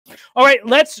All right,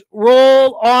 let's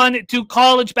roll on to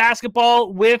college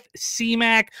basketball with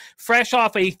CMAC, fresh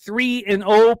off a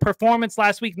 3-0 performance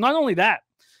last week. Not only that,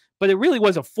 but it really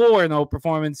was a 4-0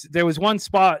 performance. There was one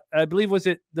spot, I believe, was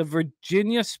it the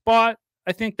Virginia spot?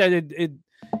 I think that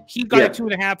he got it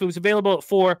 2.5. It was available at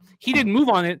 4. He didn't move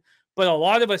on it, but a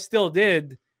lot of us still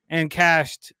did and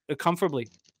cashed comfortably.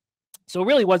 So it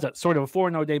really was a sort of a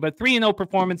 4-0 day, but 3-0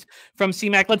 performance from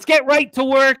CMAC. Let's get right to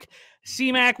work.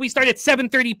 CMAC, we start at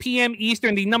 7:30 p.m.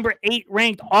 Eastern. The number 8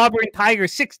 ranked Auburn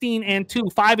Tigers, 16-2,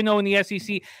 5-0 in the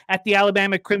SEC at the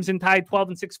Alabama Crimson Tide,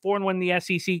 12-6, 4-1 in the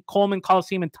SEC, Coleman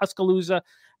Coliseum in Tuscaloosa,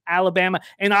 Alabama.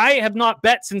 And I have not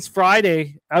bet since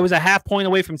Friday. I was a half point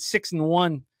away from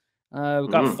 6-1. We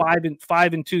got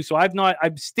 5-2. So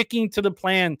I'm sticking to the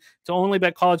plan to only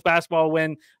bet college basketball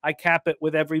when I cap it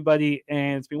with everybody,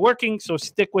 and it's been working. So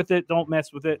stick with it. Don't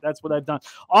mess with it. That's what I've done.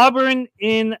 Auburn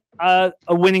in a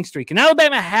winning streak, and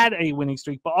Alabama had a winning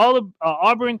streak, but all of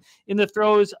Auburn in the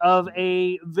throes of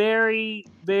a very,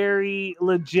 very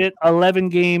legit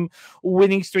 11-game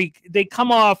winning streak. They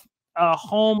come off a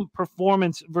home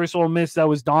performance versus Ole Miss that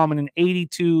was dominant,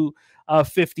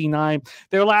 82-59.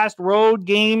 Their last road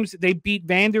games, they beat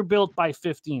Vanderbilt by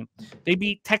 15. They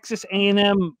beat Texas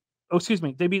A&M. Oh, excuse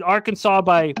me. They beat Arkansas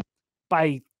by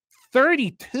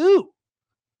 32.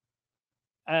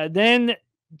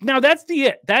 Now that's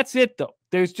it though.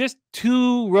 There's just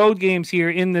 2 road games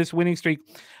here in this winning streak.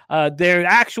 Their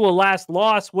actual last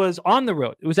loss was on the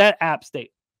road. It was at App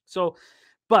State. So,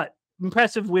 but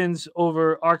impressive wins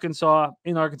over Arkansas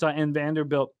and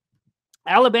Vanderbilt.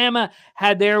 Alabama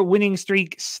had their winning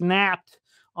streak snapped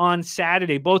on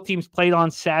Saturday. Both teams played on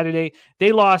Saturday.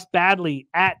 They lost badly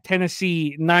at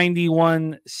Tennessee,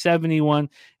 91-71,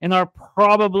 and are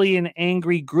probably an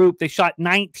angry group. They shot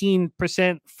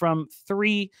 19% from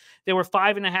 3. They were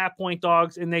 5.5-point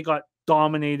dogs, and they got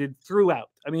dominated throughout.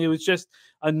 I mean, it was just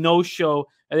a no-show.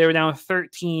 They were down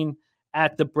 13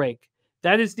 at the break.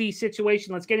 That is the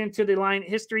situation. Let's get into the line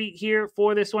history here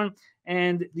for this one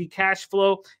and the cash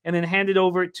flow, and then hand it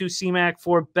over to CMAC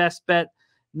for best bet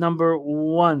number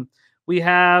 1. We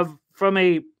have from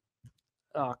a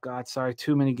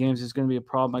too many games is going to be a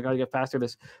problem. I got to get faster at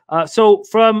this. So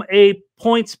from a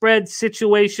point spread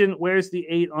situation, where's the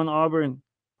 8 on Auburn?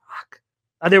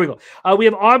 There we go. We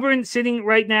have Auburn sitting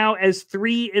right now as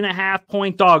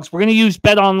 3.5-point dogs. We're going to use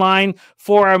Bet Online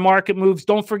for our market moves.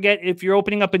 Don't forget, if you're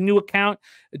opening up a new account,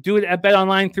 do it at Bet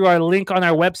Online through our link on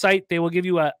our website. They will give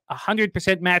you a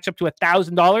 100% match up to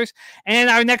 $1,000. And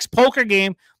our next poker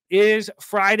game is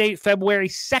Friday, February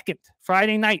 2nd.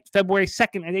 Friday night, February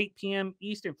 2nd at 8 p.m.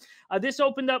 Eastern. This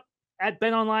opened up at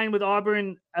Bet Online with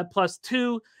Auburn at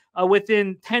 +2.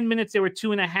 Within 10 minutes, they were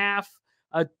 2.5.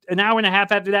 An hour and a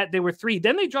half after that, they were 3.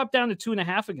 Then they dropped down to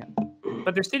 2.5 again.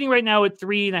 But they're sitting right now at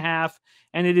 3.5,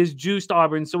 and it is juiced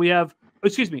Auburn. So we have,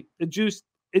 it's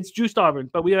juiced Auburn.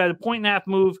 But we had a 1.5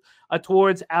 move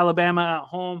towards Alabama at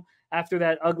home after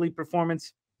that ugly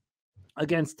performance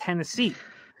against Tennessee.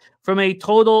 From a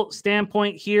total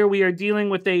standpoint here, we are dealing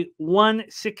with a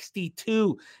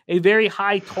 162, a very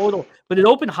high total. But it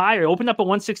opened higher. It opened up at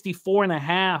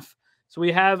 164.5. So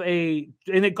we have and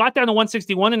it got down to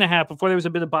 161.5 before there was a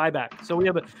bit of buyback. So we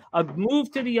have a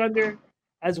move to the under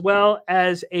as well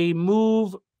as a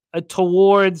move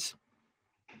towards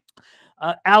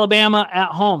Alabama at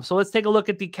home. So let's take a look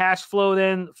at the cash flow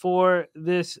then for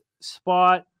this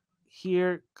spot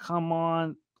here. Come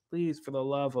on, please, for the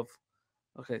love of.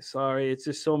 Okay, sorry. It's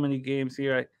just so many games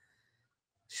here.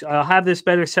 I'll have this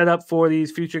better set up for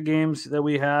these future games that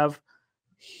we have.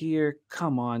 Here,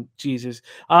 come on, Jesus.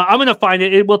 I'm going to find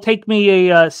it. It will take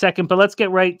me a second, but let's get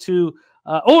right to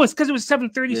it's because it was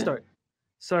 7:30 start.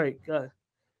 Sorry.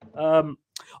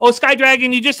 Sky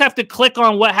Dragon, you just have to click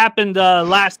on what happened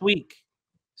last week.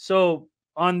 So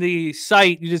on the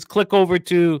site, you just click over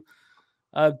to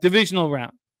divisional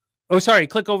round. Oh, sorry,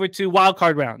 click over to wild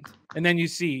card round. And then you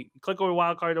see, click over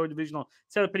wild card or divisional.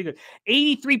 Set up pretty good.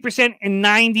 83% and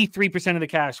 93% of the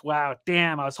cash. Wow,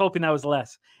 damn, I was hoping that was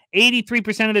less.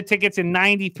 83% of the tickets and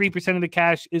 93% of the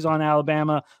cash is on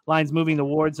Alabama. Lines moving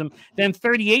towards them. Then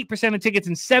 38% of tickets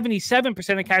and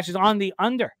 77% of cash is on the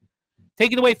under.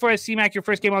 Take it away for us, CMAC, your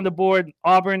first game on the board,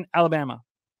 Auburn, Alabama.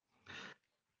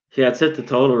 Yeah, let's hit the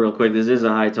total real quick. This is a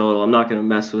high total. I'm not going to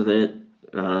mess with it.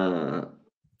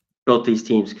 Both these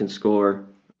teams can score,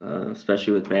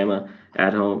 especially with Bama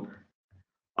at home.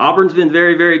 Auburn's been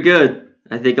very, very good.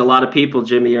 I think a lot of people,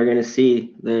 Jimmy, are going to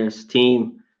see this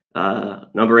team.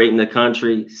 Number 8 in the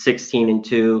country,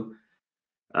 16-2,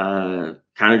 kind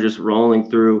of just rolling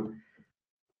through.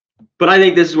 But I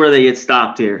think this is where they get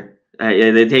stopped here.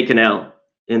 They take an L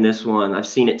in this one. I've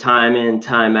seen it time in,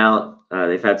 time out.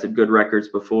 They've had some good records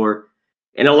before.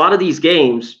 And a lot of these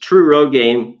games, true road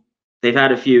game, they've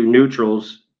had a few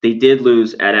neutrals. They did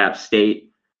lose at App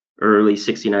State early,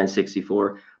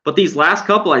 69-64. But these last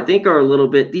couple, I think, are a little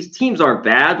bit – these teams aren't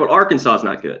bad, but Arkansas is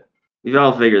not good. We've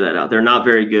all figured that out. They're not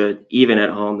very good. Even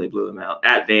at home, they blew them out.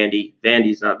 At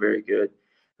Vandy's not very good.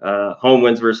 Home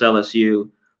wins versus LSU.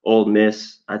 Ole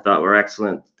Miss, I thought, were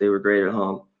excellent. They were great at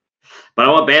home. But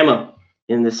I want Bama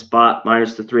in this spot,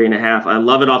 minus the 3.5. I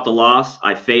love it off the loss.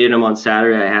 I faded them on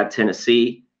Saturday. I had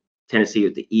Tennessee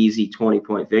with the easy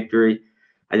 20-point victory.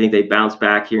 I think they bounce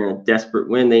back here in a desperate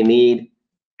win they need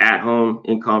at home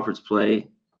in conference play.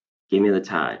 Give me the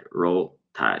Tide. Roll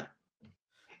Tide.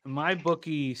 My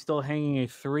bookie still hanging a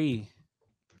 3.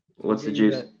 What's the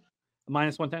juice?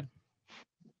 Minus 110.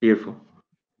 Beautiful.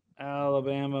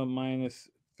 Alabama minus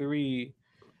 3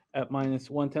 at minus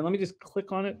 110. Let me just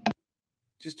click on it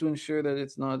just to ensure that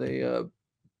it's not a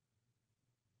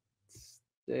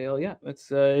stale. Yeah,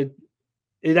 it's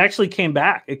it actually came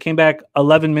back. It came back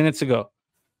 11 minutes ago.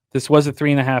 This was a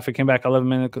 3.5. It came back 11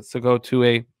 minutes ago to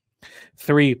a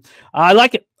 3. I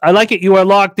like it. I like it. You are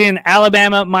locked in.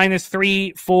 Alabama minus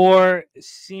 3 for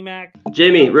CMAC.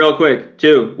 Jimmy, real quick,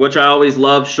 too, which I always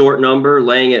love, short number,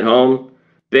 laying at home.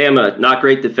 Bama, not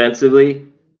great defensively,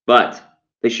 but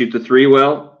they shoot the 3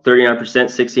 well, 39%,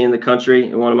 16 in the country.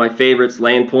 And one of my favorites,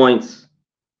 laying points,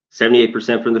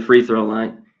 78% from the free throw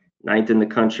line, 9th in the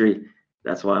country.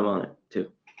 That's why I'm on it,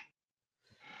 too.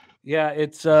 Yeah,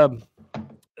 it's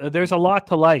there's a lot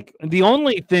to like. The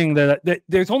only thing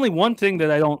there's only one thing that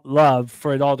I don't love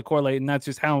for it all to correlate, and that's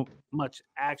just how much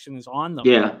action is on them.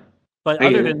 Yeah. But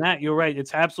other than that, you're right.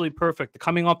 It's absolutely perfect.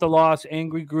 Coming off the loss,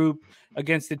 angry group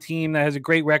against a team that has a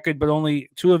great record, but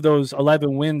only 2 of those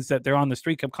 11 wins that they're on the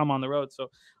streak have come on the road. So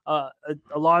a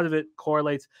lot of it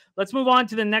correlates. Let's move on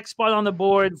to the next spot on the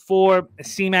board for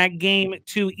CMAC Game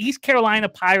 2. East Carolina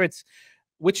Pirates,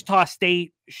 Wichita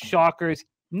State Shockers.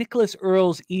 Nicholas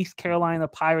Earls, East Carolina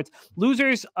Pirates.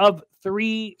 Losers of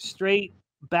 3 straight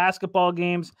basketball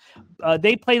games.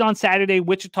 They played on Saturday.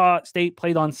 Wichita State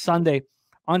played on Sunday.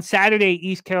 On Saturday,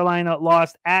 East Carolina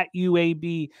lost at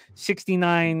UAB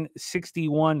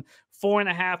 69-61.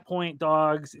 4.5-point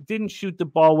dogs. Didn't shoot the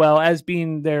ball well, as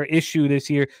being their issue this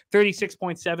year.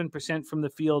 36.7% from the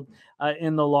field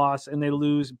in the loss, and they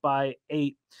lose by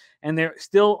 8. And they're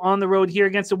still on the road here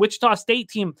against the Wichita State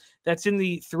team that's in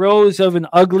the throes of an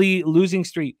ugly losing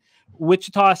streak.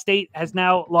 Wichita State has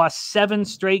now lost 7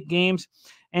 straight games.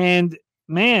 And,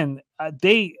 man,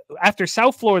 they, after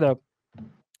South Florida,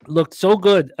 looked so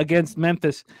good against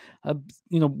Memphis.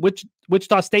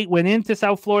 Wichita State went into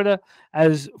South Florida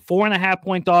as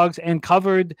 4.5-point dogs and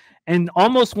covered and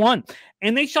almost won.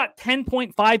 And they shot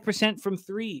 10.5% from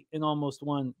 3 and almost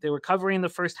won. They were covering the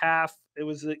first half. It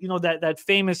was, that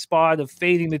famous spot of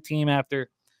fading the team after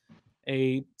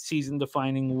a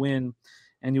season-defining win,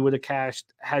 and you would have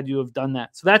cashed had you have done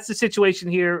that. So that's the situation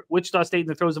here. Wichita State in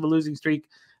the throes of a losing streak,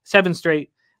 7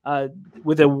 straight,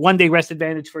 with a 1-day rest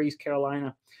advantage for East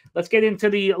Carolina. Let's get into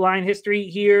the line history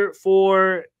here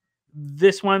for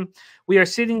this one. We are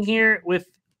sitting here with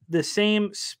the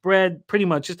same spread, pretty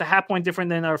much, just a half-point different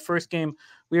than our first game.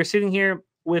 We are sitting here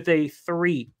with a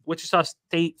 3. Wichita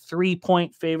State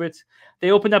 3-point favorites.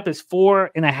 They opened up as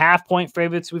 4.5-point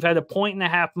favorites. We've had a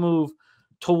 1.5 move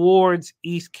towards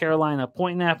East Carolina.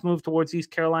 1.5 move towards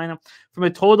East Carolina. From a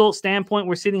total standpoint,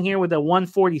 we're sitting here with a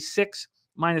 146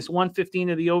 minus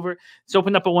 115 of the over. It's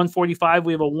opened up at 145.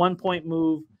 We have a 1-point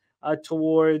move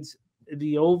towards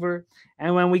the over.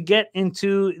 And when we get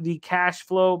into the cash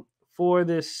flow for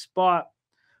this spot,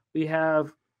 we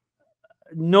have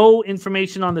no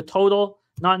information on the total,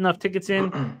 not enough tickets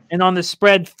in. And on the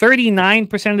spread,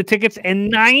 39% of the tickets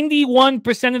and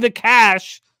 91% of the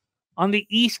cash on the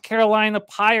East Carolina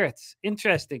Pirates.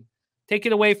 Interesting. Take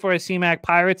it away for a CMAC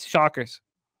Pirates Shockers.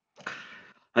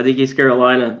 I think East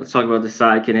Carolina, let's talk about the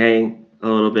side, can hang a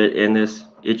little bit in this.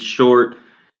 It's short.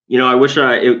 I wish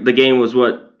the game was,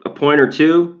 a point or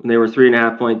 2, and they were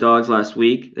 3.5-point dogs last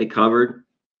week. They covered,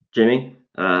 Jimmy.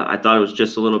 I thought it was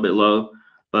just a little bit low,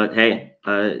 but hey,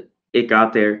 it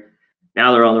got there.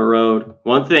 Now they're on the road.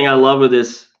 One thing I love with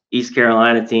this East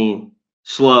Carolina team,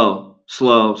 slow,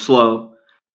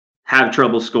 have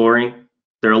trouble scoring.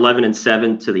 They're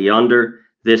 11-7 to the under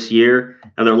this year.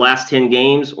 Now their last 10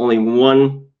 games, only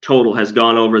 1 total has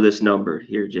gone over this number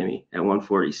here, Jimmy, at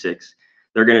 146.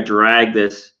 They're going to drag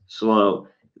this slow.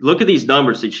 Look at these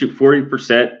numbers. They shoot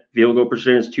 40%, field goal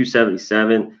percentage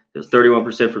 277. There's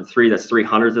 31% from 3. That's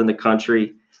 300th in the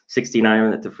country.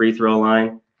 69 at the free throw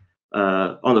line.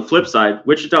 On the flip side,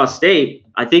 Wichita State,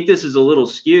 I think this is a little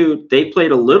skewed. They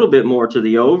played a little bit more to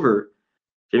the over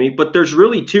Jimmy. But there's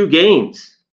really two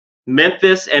games,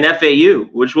 Memphis and FAU,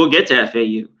 which we'll get to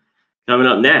FAU coming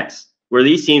up next, where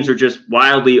these teams are just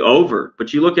wildly over.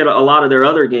 But you look at a lot of their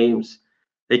other games,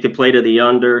 they could play to the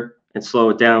under and slow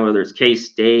it down, whether it's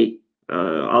K-State,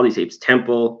 all these games,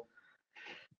 Temple,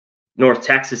 North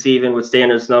Texas even would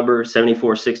stand this number,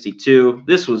 74-62.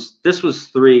 This was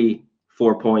 3-4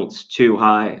 points too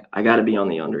high. I got to be on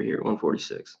the under here,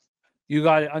 146. You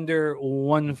got it under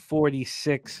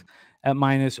 146 at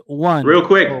 -1. Real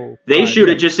quick, they shoot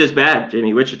it just as bad,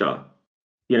 Jimmy, Wichita.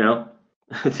 You know,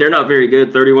 they're not very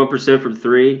good. 31% from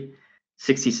three,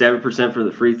 67% for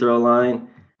the free throw line.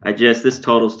 This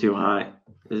total's too high.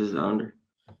 This is under.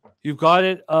 You've got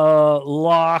it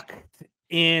locked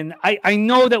in. I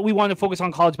know that we want to focus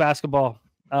on college basketball,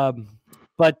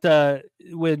 but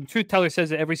when Truth Teller says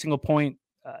that every single point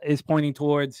is pointing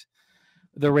towards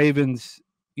the Ravens,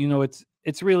 you know, it's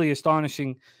really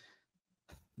astonishing.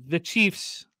 The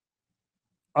Chiefs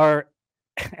are,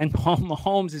 and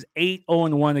Mahomes is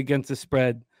 8-0-1 against the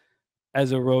spread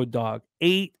as a road dog.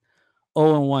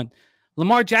 8-0-1.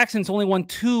 Lamar Jackson's only won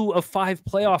 2 of 5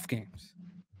 playoff games.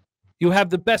 You have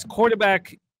the best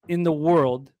quarterback in the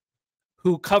world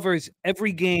who covers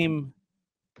every game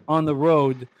on the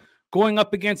road going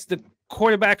up against the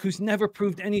quarterback who's never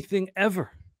proved anything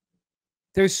ever.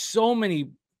 There's so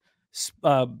many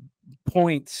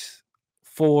points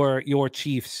for your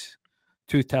Chiefs,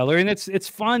 Truth Teller. And it's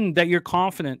fun that you're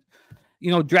confident,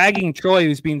 you know, dragging Troy,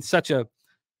 who's been such a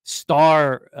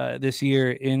star this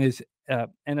year in his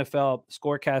NFL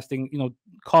scorecasting, you know,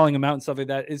 calling him out and stuff like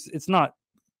that. It's not,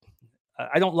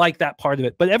 I don't like that part of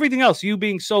it, but everything else, you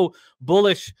being so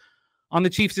bullish on the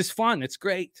Chiefs is fun. It's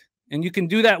great. And you can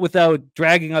do that without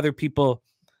dragging other people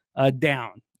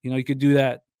down. You know, you could do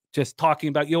that just talking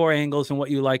about your angles and what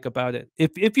you like about it,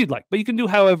 if you'd like. But you can do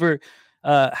however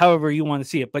you want to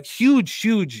see it. But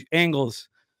huge angles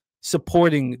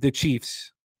supporting the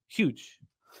Chiefs. Huge.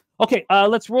 Okay,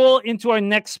 let's roll into our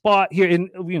next spot here.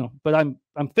 But I'm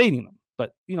fading them.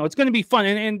 But you know, it's going to be fun.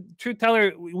 And Truth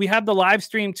Teller, we have the live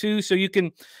stream too, so you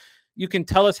can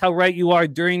tell us how right you are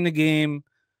during the game.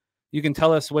 You can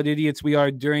tell us what idiots we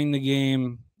are during the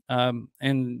game.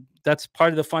 And that's part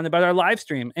of the fun about our live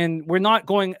stream. And we're not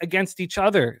going against each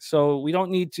other, so we don't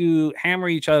need to hammer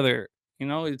each other. You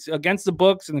know, it's against the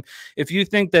books. And if you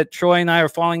think that Troy and I are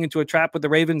falling into a trap with the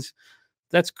Ravens,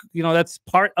 that's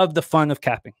part of the fun of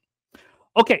capping.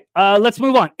 Okay, let's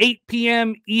move on. 8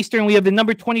 p.m. Eastern, we have the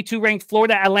number 22 ranked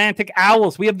Florida Atlantic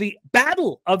Owls. We have the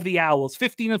Battle of the Owls,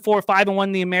 15-4, 5-1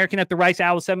 in the American at the Rice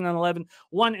Owls, 7-11,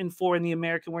 1-4 in the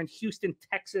American. We're in Houston,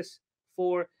 Texas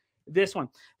for this one.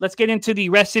 Let's get into the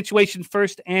rest situation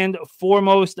first and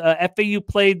foremost. FAU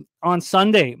played on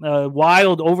Sunday, a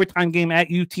wild overtime game at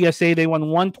UTSA. They won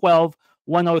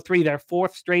 112-103, their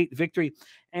 4th straight victory.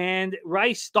 And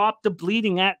Rice stopped the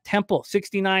bleeding at Temple,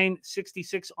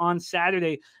 69-66 on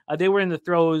Saturday. They were in the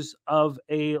throes of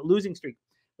a losing streak.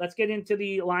 Let's get into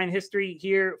the line history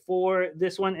here for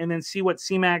this one and then see what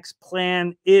CMAC's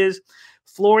plan is.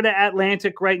 Florida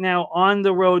Atlantic right now on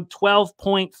the road,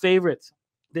 12-point favorites.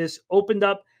 This opened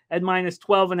up at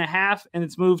 -12.5, and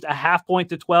it's moved a half point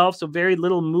to 12, so very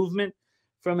little movement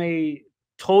from a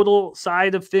total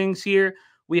side of things here.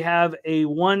 We have a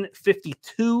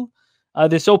 152.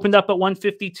 This opened up at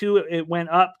 152. It went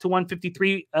up to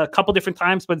 153 a couple different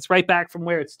times, but it's right back from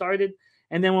where it started.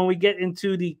 And then when we get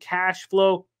into the cash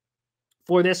flow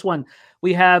for this one,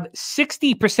 we have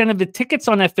 60% of the tickets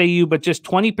on FAU, but just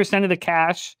 20% of the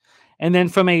cash. And then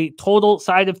from a total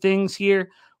side of things here,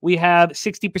 we have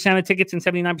 60% of tickets and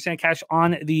 79% of cash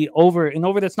on the over, an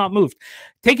over that's not moved.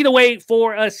 Take it away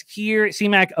for us here,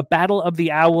 CMAC, a Battle of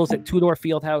the Owls at Tudor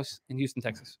Fieldhouse in Houston,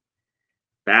 Texas.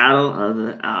 Battle of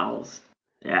the Owls.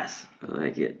 Yes, I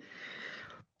like it.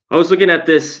 I was looking at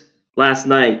this last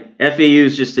night. FAU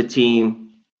is just a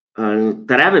team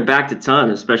that I haven't backed a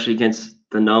ton, especially against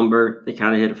the number. They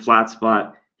kind of hit a flat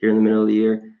spot here in the middle of the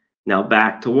year. Now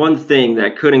back to one thing that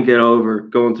I couldn't get over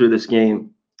going through this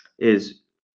game is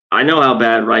I know how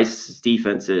bad Rice's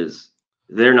defense is.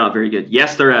 They're not very good.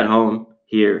 Yes, they're at home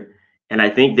here, and I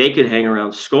think they could hang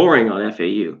around scoring on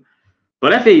FAU.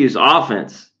 But FAU's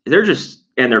offense,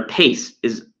 and their pace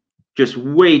is just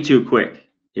way too quick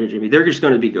here, Jimmy. They're just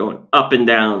going to be going up and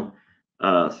down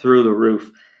through the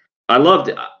roof. I loved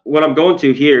what I'm going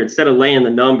to here. Instead of laying the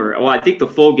number, well, I think the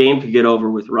full game could get over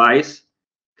with Rice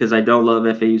because I don't love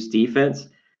FAU's defense.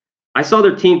 I saw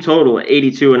their team total at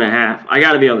 82.5. I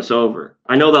got to be on this over.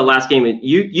 I know that last game,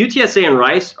 UTSA and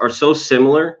Rice are so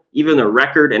similar, even their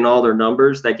record and all their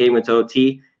numbers. That game went to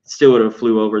OT, still would have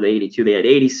flew over the 82. They had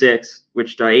 86,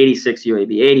 Wichita 86,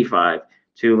 UAB 85,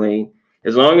 Tulane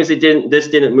As long as this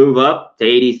didn't move up to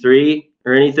 83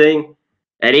 or anything,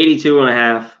 at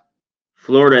 82.5,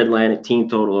 Florida Atlantic team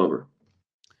total over.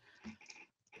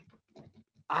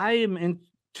 I am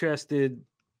interested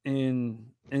in,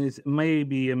 and it may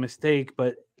be a mistake,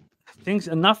 but things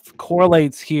enough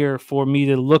correlates here for me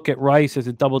to look at Rice as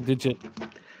a double-digit.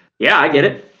 Yeah, I get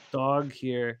it. Dog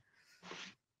here.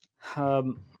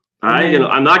 I'm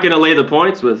not gonna lay the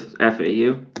points with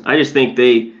FAU. I just think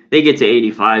they get to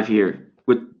 85 here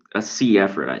with a C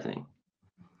effort, I think.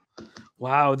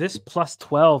 Wow, this plus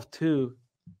 12 too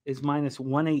is minus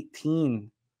 118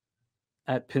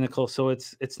 at Pinnacle, so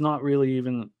it's not really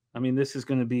even. I mean, this is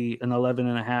going to be an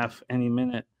 11.5 any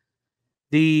minute.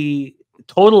 The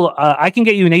total, I can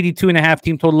get you an 82.5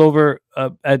 team total over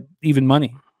at even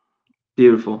money.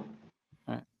 Beautiful.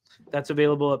 All right. That's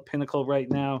available at Pinnacle right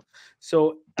now.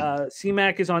 So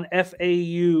CMAC is on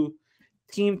FAU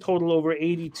team total over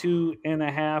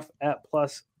 82.5 at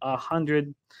plus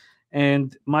 100.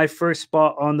 And my first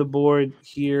spot on the board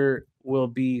here will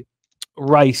be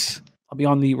Rice. I'll be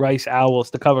on the Rice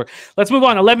Owls to cover. Let's move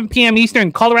on. 11 p.m.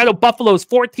 Eastern. Colorado Buffaloes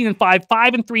 14-5,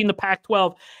 5-3 in the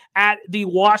Pac-12 at the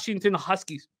Washington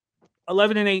Huskies.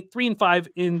 11-8, 3-5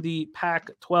 in the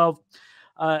Pac-12.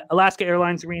 Alaska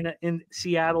Airlines Arena in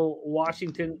Seattle,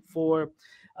 Washington for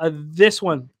this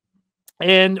one.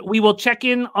 And we will check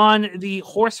in on the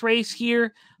horse race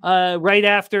here right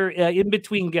after in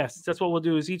between guests. That's what we'll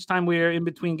do is each time we're in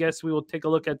between guests, we will take a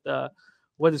look at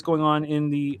what is going on in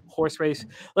the horse race.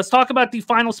 Let's talk about the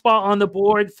final spot on the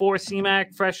board for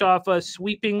CMAC, fresh off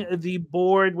sweeping the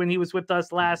board when he was with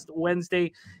us last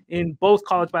Wednesday in both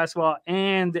college basketball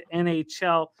and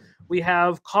NHL. We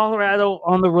have Colorado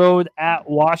on the road at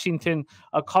Washington.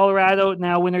 Colorado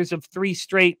now winners of 3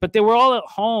 straight, but they were all at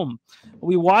home.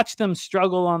 We watched them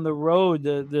struggle on the road.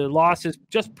 The losses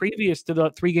just previous to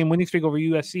the 3-game winning streak over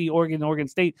USC, Oregon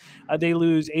State. They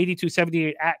lose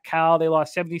 82-78 at Cal. They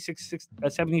lost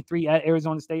 76-73 at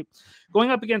Arizona State. Going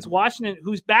up against Washington,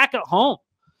 who's back at home,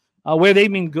 where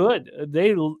they've been good.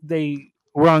 They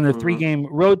were on the 3-game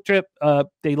road trip.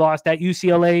 They lost at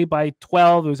UCLA by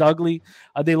 12. It was ugly.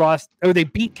 They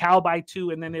beat Cal by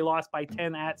 2, and then they lost by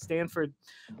 10 at Stanford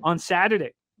on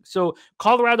Saturday. So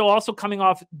Colorado also coming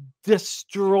off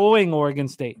destroying Oregon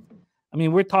State. I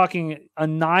mean, we're talking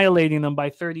annihilating them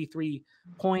by 33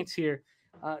 points here.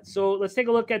 So let's take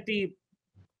a look at the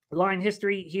line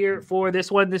history here for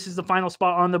this one. This is the final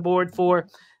spot on the board for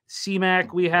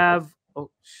CMAC. We have,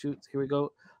 here we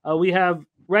go. We have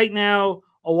right now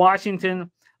a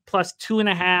Washington plus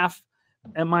 2.5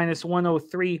 at minus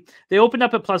 103. They opened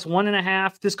up at plus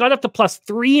 1.5. This got up to plus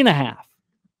 3.5.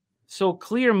 So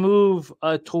clear move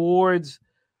towards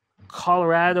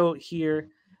Colorado here.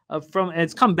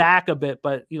 It's come back a bit,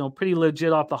 but pretty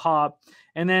legit off the hop.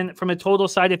 And then from a total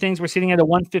side of things, we're sitting at a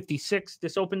 156.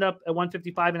 This opened up at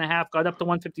 155.5, got up to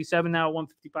 157, now at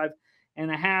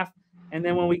 155.5. And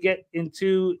then when we get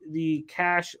into the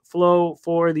cash flow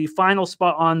for the final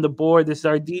spot on the board, this is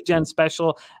our DGen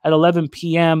special at 11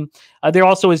 p.m. There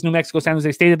also is New Mexico, San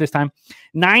Jose State at this time.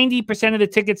 90% of the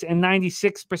tickets and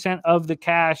 96% of the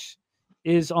cash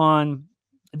is on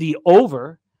the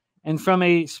over. And from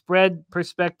a spread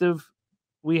perspective,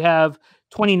 we have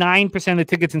 29% of the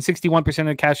tickets and 61% of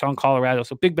the cash on Colorado.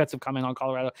 So big bets have come in on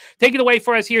Colorado. Take it away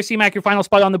for us here, CMAC, your final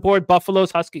spot on the board,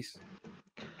 Buffaloes, Huskies.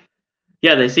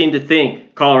 Yeah, they seem to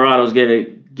think Colorado's going to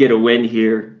get a win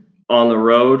here on the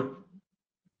road.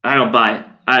 I don't buy it.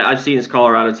 I've seen this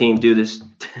Colorado team do this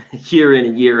year in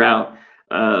and year out.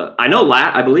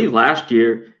 I believe last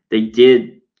year they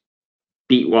did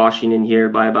beat Washington here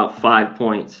by about 5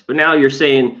 points. But now you're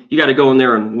saying you got to go in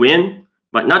there and win,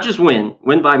 but not just win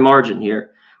by margin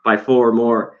here by 4 or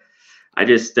more. I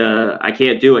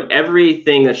can't do it.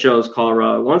 Everything that shows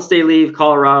Colorado, once they leave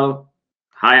Colorado,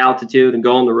 high altitude and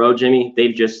go on the road, Jimmy,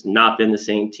 they've just not been the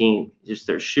same team. Just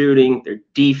their shooting, their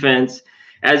defense.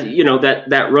 As you know,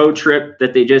 that road trip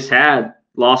that they just had,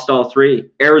 lost all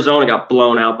 3. Arizona got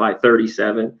blown out by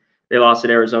 37. They lost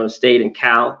at Arizona State and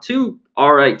Cal, 2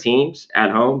 all right teams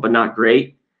at home, but not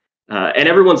great. And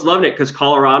everyone's loving it because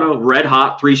Colorado, red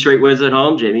hot, 3 straight wins at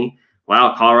home, Jimmy.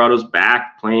 Wow, Colorado's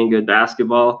back playing good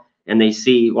basketball, and they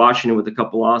see Washington with a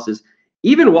couple losses.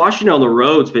 Even Washington on the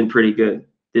road's been pretty good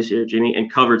this year, Jimmy,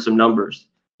 and covered some numbers.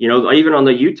 Even on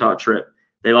the Utah trip,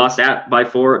 they lost by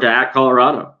 4 at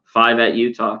Colorado, 5 at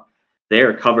Utah. They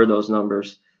covered those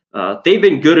numbers. They've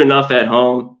been good enough at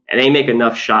home, and they make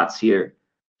enough shots here.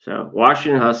 So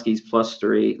Washington Huskies plus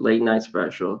 3, late night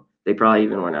special. They probably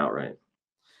even went outright.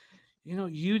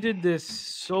 You did this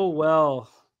so well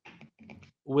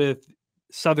with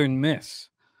Southern Miss.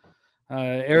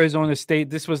 Arizona State,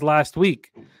 this was last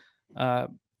week.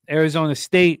 Arizona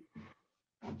State,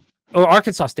 or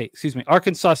Arkansas State, excuse me.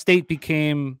 Arkansas State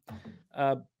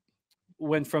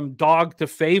went from dog to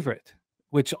favorite,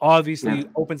 which obviously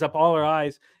opens up all our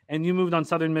eyes. And you moved on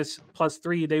Southern Miss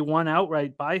 +3. They won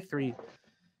outright by 3.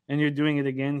 And you're doing it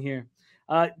again here.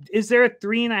 Is there a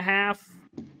 3.5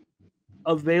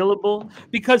 available?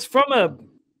 Because from a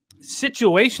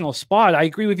situational spot, I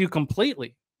agree with you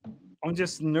completely. I'm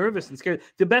just nervous and scared.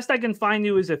 The best I can find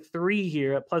you is a 3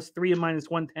 here at +3 and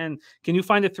 -110. Can you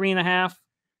find a 3.5?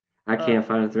 I can't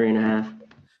find a 3.5.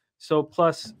 So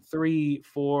 +3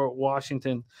 for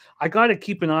Washington. I got to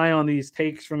keep an eye on these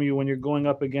takes from you when you're going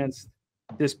up against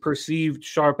this perceived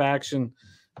sharp action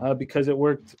because it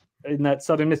worked in that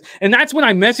Southern Miss. And that's when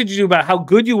I messaged you about how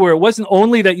good you were. It wasn't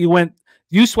only that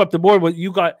you swept the board, but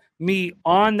you got me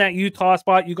on that Utah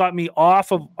spot. You got me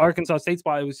off of Arkansas State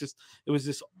spot. It was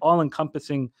just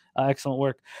all-encompassing, excellent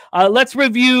work. Let's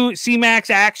review CMAX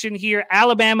action here.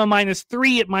 Alabama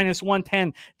 -3 at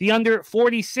 -110. The under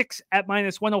 46 at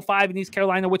 -105 in East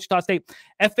Carolina, Wichita State.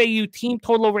 FAU team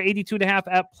total over 82.5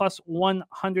 at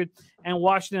 +100. And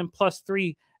Washington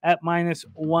 +3 at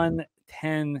 -110.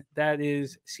 That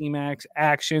is CMAX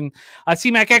action.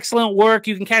 CMAC, excellent work.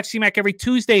 You can catch CMAC every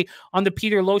Tuesday on the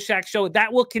Peter Loshak Show.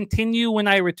 That will continue when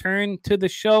I return to the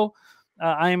show.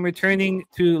 I am returning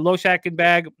to Loshak and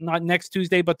Bag, not next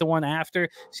Tuesday, but the one after.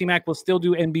 CMAC will still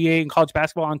do NBA and college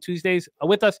basketball on Tuesdays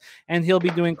with us, and he'll be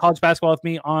doing college basketball with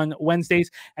me on Wednesdays.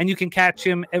 And you can catch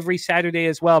him every Saturday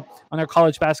as well on our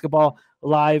college basketball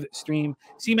live stream.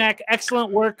 CMAC, excellent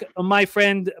work, my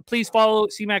friend. Please follow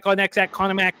CMAC on X at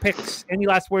Conor Mac Picks. Any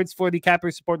last words for the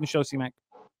Cappers supporting the show, CMAC?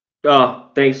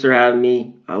 Oh, thanks for having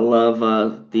me. I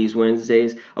love these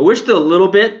Wednesdays. I wish the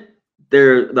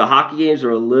hockey games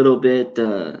are a little bit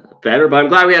better, but I'm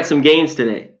glad we had some games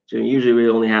today. Usually we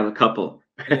only have a couple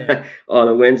on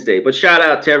a Wednesday. But shout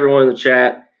out to everyone in the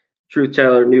chat. Truth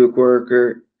Teller, Nuke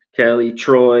Worker, Kelly,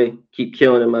 Troy, keep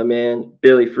killing it, my man.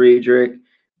 Billy Friedrich,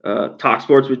 Talk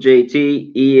Sports with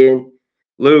JT, Ian,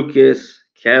 Lucas,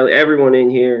 Kelly, everyone in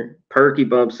here. Perky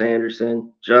Bumps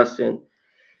Anderson, Justin.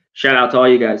 Shout out to all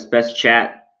you guys. Best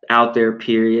chat out there,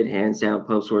 period. Hands down,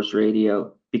 Post Source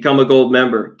Radio. Become a gold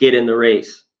member. Get in the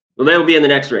race. Well, they'll be in the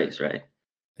next race, right?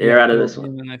 They're out of this one.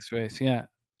 In the next race, yeah.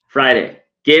 Friday.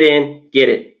 Get in, get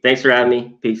it. Thanks for having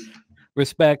me. Peace.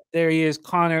 Respect. There he is,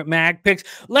 Conor Mac Picks.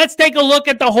 Let's take a look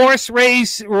at the horse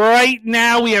race right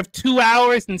now. We have 2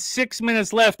 hours and 6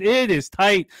 minutes left. It is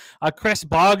tight. Chris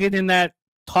Boggin in that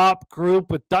top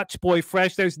group with Dutch Boy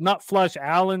Fresh. There's Nut Flush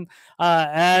Allen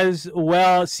as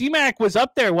well. CMAC was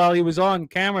up there while he was on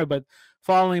camera, but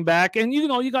falling back. And,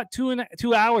 you got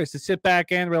 2 hours to sit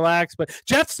back and relax. But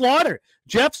Jeff Slaughter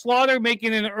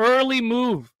making an early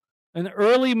move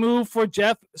for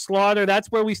Jeff Slaughter. That's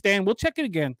where we stand. We'll check it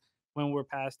again when we're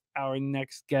past our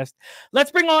next guest.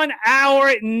 Let's bring on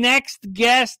our next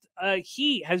guest.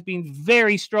 He has been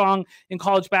very strong in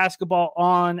college basketball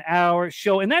on our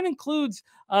show, and that includes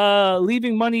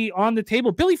leaving money on the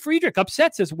table. Billy Friedrich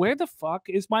upset, says, where the fuck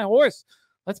is my horse?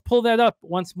 Let's pull that up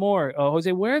once more. Jose,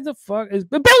 where the fuck is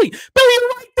Billy? Billy, you're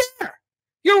right there.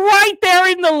 You're right there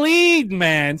in the lead,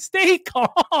 man. Stay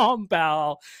calm,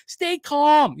 pal. Stay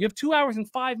calm. You have 2 hours and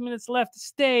 5 minutes left.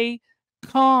 Stay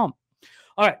calm.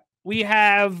 All right. We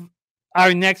have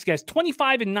our next guest,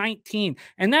 25 and 19.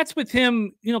 And that's with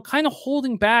him, kind of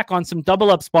holding back on some double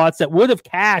up spots that would have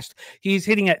cashed. He's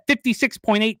hitting at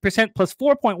 56.8% plus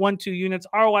 4.12 units,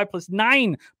 ROI plus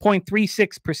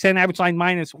 9.36%, average line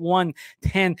minus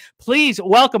 110. Please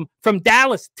welcome from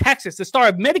Dallas, Texas, the star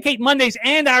of Medicate Mondays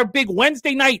and our big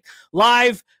Wednesday night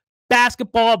live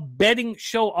basketball betting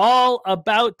show, all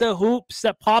about the hoops,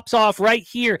 that pops off right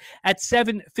here at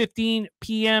 7:15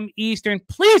 p.m. Eastern.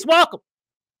 Please welcome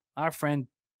our friend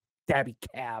Daby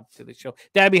Cab to the show.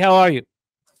 Daby, how are you?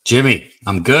 Jimmy,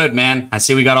 I'm good, man. I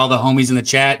see we got all the homies in the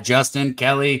chat. Justin,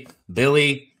 Kelly,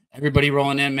 Billy, everybody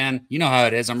rolling in, man. You know how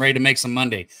it is. I'm ready to make some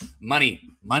money.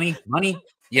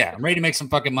 Yeah, I'm ready to make some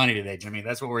fucking money today, Jimmy.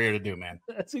 That's what we're here to do, man.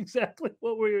 That's exactly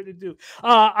what we're here to do.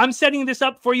 I'm setting this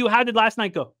up for you. How did last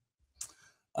night go?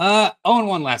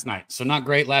 0-1 last night. So not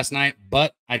great last night,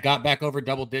 but I got back over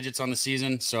double digits on the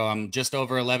season. So I'm just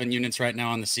over 11 units right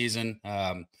now on the season,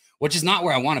 which is not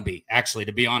where I want to be, actually,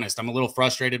 to be honest. I'm a little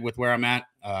frustrated with where I'm at,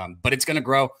 but it's going to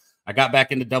grow. I got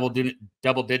back into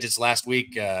double digits last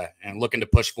week and looking to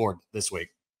push forward this week.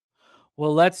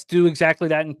 Well, let's do exactly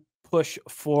that and push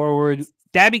forward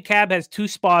Daby Cab has 2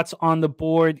 spots on the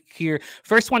board here.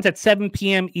 First one's at 7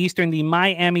 p.m. Eastern. The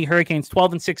Miami Hurricanes,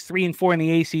 12-6, 3-4 in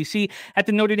the ACC. At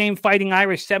the Notre Dame Fighting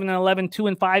Irish, 7-11,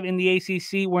 2-5 in the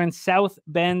ACC. We're in South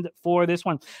Bend for this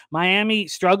one. Miami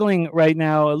struggling right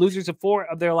now. Losers of 4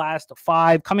 of their last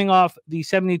 5, coming off the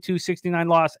 72-69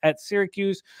 loss at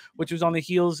Syracuse, which was on the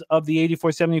heels of the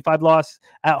 84-75 loss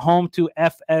at home to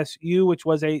FSU, which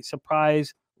was a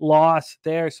surprise loss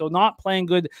there. So not playing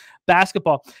good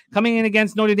basketball. Coming in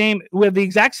against Notre Dame with the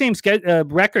exact same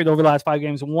record over the last 5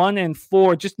 games,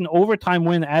 1-4, just an overtime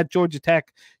win at Georgia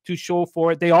Tech to show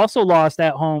for it. They also lost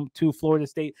at home to Florida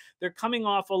State. They're coming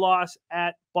off a loss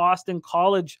at Boston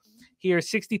College here,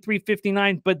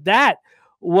 63-59, but that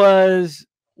was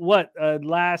what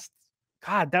last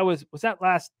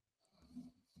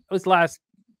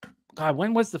God,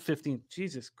 when was the 15th?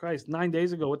 Jesus Christ, 9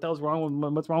 days ago. What the hell's wrong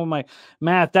with what's wrong with my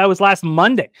math? That was last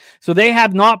Monday. So they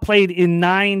have not played in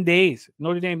 9 days.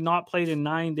 Notre Dame not played in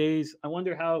 9 days. I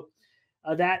wonder how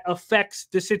that affects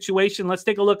the situation. Let's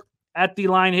take a look at the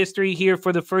line history here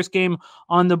for the first game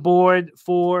on the board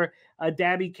for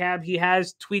Daby Cab. He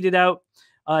has tweeted out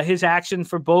his action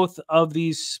for both of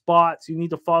these spots. You need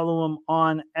to follow him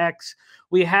on X.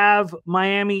 We have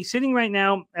Miami sitting right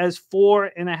now as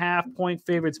 4.5-point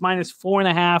favorites,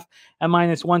 -4.5 and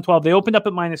 -112. They opened up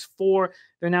at -4.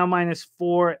 They're now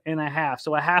 -4.5.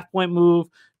 So a half-point move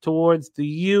towards the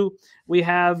U. We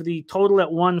have the total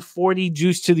at 140,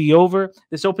 juice to the over.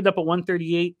 This opened up at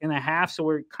 138.5. So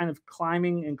we're kind of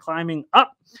climbing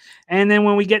up. And then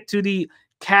when we get to the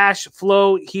cash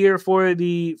flow here for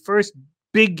the first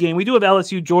big game, we do have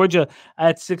LSU Georgia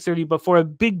at 6:30, but for a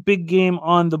big game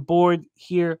on the board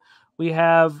here, we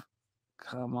have,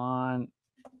 come on,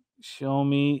 show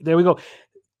me. There we go.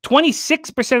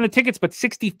 26% of the tickets, but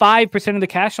 65% of the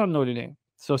cash on Notre Dame.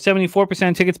 So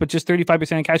 74% of tickets, but just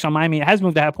 35% of cash on Miami. It has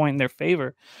moved a half point in their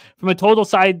favor. From a total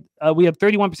side, we have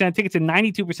 31% of tickets and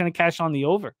 92% of cash on the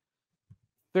over.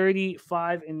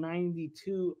 35 and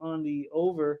 92 on the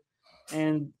over.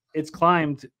 And it's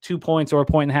climbed 2 points or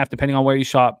 1.5 depending on where you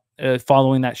shop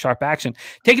following that sharp action.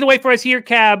 Take it away for us here,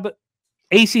 Cab.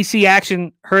 ACC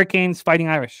action, Hurricanes Fighting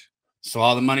Irish. So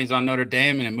all the money's on Notre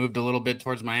Dame, and it moved a little bit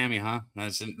towards Miami, huh?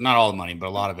 That's not all the money, but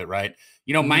a lot of it, right?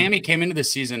 You know, Miami came into the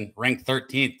season ranked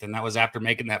 13th, and that was after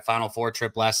making that Final Four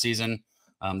trip last season.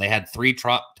 They had 3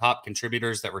 top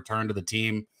contributors that returned to the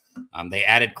team. They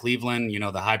added Cleveland, you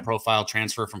know, the high-profile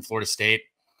transfer from Florida State,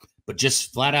 but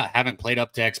just flat out haven't played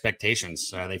up to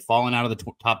expectations. They've fallen out of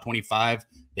the top 25.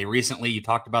 They recently, you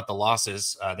talked about the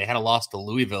losses. They had a loss to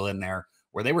Louisville in there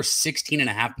where they were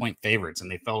 16.5-point favorites,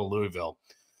 and they fell to Louisville.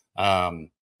 And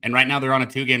right now they're on a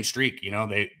 2-game streak. You know,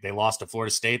 they lost to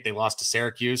Florida State. They lost to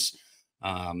Syracuse.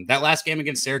 That last game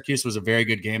against Syracuse was a very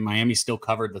good game. Miami still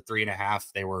covered the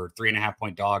 3.5. They were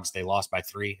 3.5-point dogs. They lost by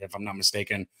 3, if I'm not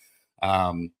mistaken.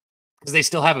 Because they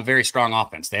still have a very strong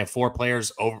offense. They have 4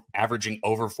 players averaging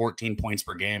over 14 points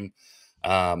per game.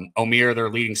 Omier, their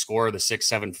leading scorer, the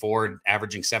 6'7" forward,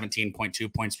 averaging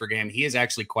 17.2 points per game. He is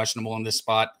actually questionable in this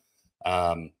spot.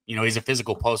 You know, he's a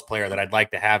physical post player that I'd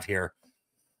like to have here.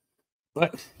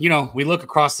 But, you know, we look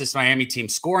across this Miami team.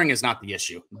 Scoring is not the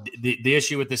issue. The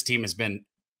issue with this team has been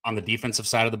on the defensive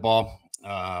side of the ball.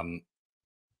 And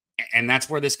that's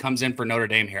where this comes in for Notre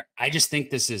Dame here. I just think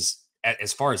this is,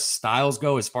 as far as styles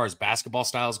go, as far as basketball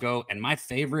styles go, and my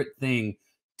favorite thing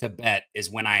to bet is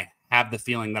when I have the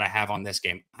feeling that I have on this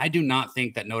game. I do not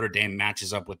think that Notre Dame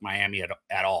matches up with Miami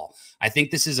at all. I think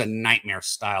this is a nightmare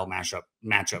style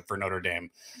matchup for Notre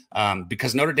Dame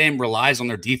because Notre Dame relies on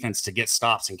their defense to get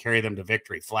stops and carry them to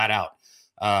victory flat out.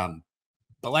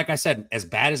 But like I said, as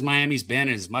bad as Miami's been,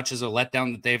 and as much as a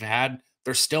letdown that they've had,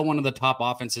 they're still one of the top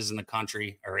offenses in the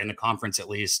country, or in the conference at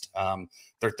least.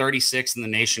 They're 36th in the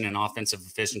nation in offensive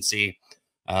efficiency.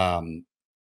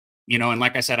 You know, and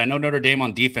like I said, I know Notre Dame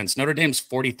on defense. Notre Dame's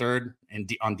 43rd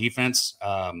on defense,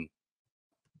 and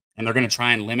they're going to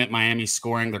try and limit Miami's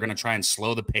scoring. They're going to try and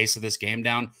slow the pace of this game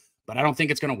down, but I don't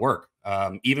think it's going to work.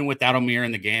 Even without Omier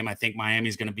in the game, I think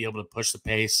Miami's going to be able to push the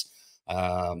pace.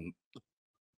 And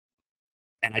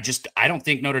I don't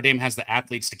think Notre Dame has the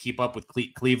athletes to keep up with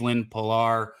Cleveland,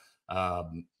 Pilar,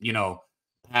 you know,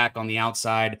 Pack on the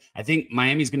outside. I think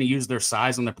Miami's going to use their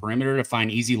size on the perimeter to find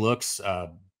easy looks,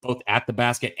 both at the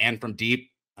basket and from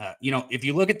deep. You know, if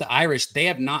you look at the Irish, they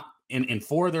have not, in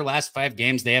 4 of their last 5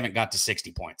 games, they haven't got to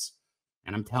 60 points.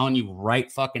 And I'm telling you right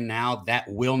fucking now, that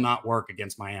will not work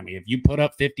against Miami. If you put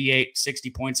up 58,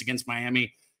 60 points against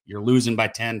Miami, you're losing by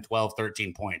 10, 12,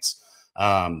 13 points.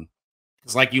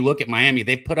 Because like you look at Miami,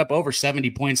 they've put up over 70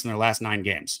 points in their last 9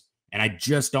 games. And I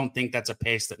just don't think that's a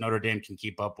pace that Notre Dame can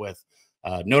keep up with.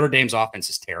 Notre Dame's offense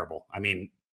is terrible. I mean,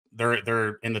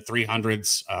 They're in the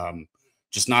 300s.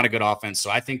 Just not a good offense. So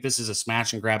I think this is a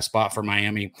smash and grab spot for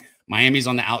Miami. Miami's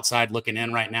on the outside looking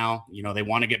in right now. You know, they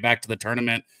want to get back to the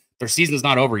tournament. Their season's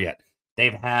not over yet.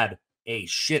 They've had a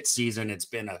shit season. It's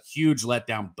been a huge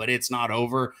letdown, but it's not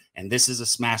over. And this is a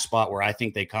smash spot where I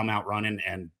think they come out running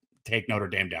and take Notre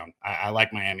Dame down. I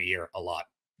like Miami here a lot.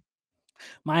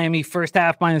 Miami first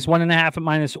half -1.5 at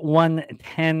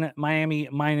 -110. Miami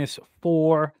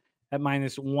 -4 at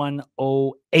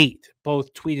 -108.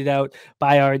 Both tweeted out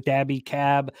by our Daby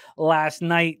Cab last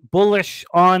night. Bullish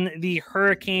on the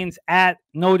Hurricanes at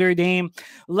Notre Dame.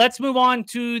 Let's move on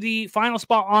to the final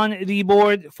spot on the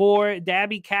board for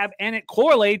Daby Cab, and it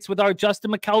correlates with our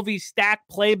Justin McKelvey stack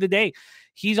play of the day.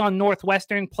 He's on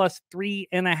Northwestern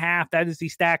 +3.5. That is the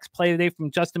stacks play today from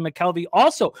Justin McKelvey.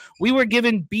 Also, we were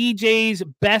given BJ's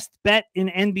best bet in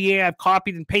NBA. I've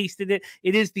copied and pasted it.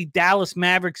 It is the Dallas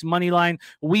Mavericks money line.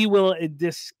 We will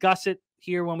discuss it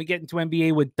here when we get into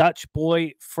NBA with Dutch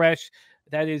Boy Fresh.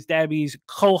 That is Daby's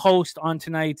co-host on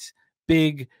tonight's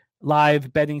big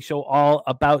live betting show, all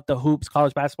about the hoops,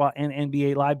 college basketball, and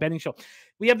NBA live betting show.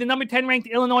 We have the number 10 ranked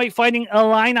Illinois fighting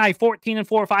Illini,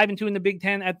 14-4, 5-2 in the Big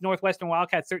Ten at Northwestern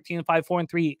Wildcats, 13-5,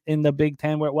 4-3 in the Big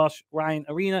Ten. We're at Welsh Ryan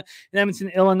Arena in Edmonton,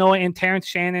 Illinois, and Terrence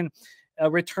Shannon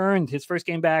returned his first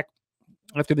game back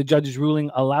after the judge's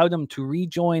ruling allowed him to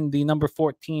rejoin the number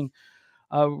 14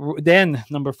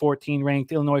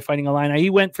 ranked Illinois fighting Illini.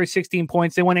 He went for 16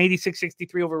 points. They won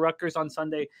 86-63 over Rutgers on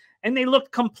Sunday, and they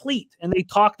looked complete, and they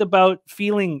talked about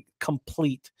feeling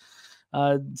complete.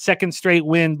 Second straight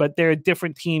win, but they're a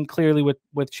different team clearly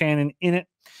with Shannon in it.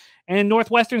 And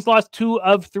Northwestern's lost 2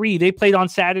 of 3. They played on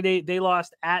Saturday. They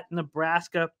lost at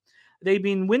Nebraska. They've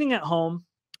been winning at home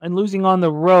and losing on the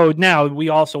road. Now, we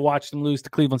also watched them lose to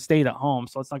Cleveland State at home,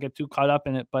 so let's not get too caught up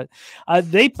in it. But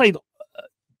they played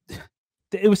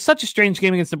it was such a strange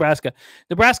game against Nebraska.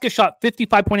 Nebraska shot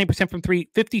 55.8% from 3,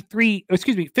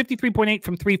 53.8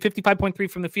 from 3, 55.3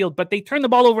 from the field, but they turned the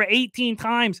ball over 18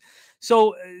 times.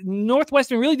 So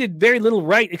Northwestern really did very little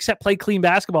right except play clean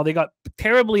basketball. They got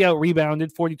terribly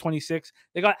out-rebounded, 40-26.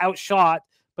 They got outshot,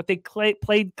 but they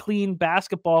played clean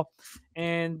basketball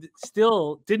and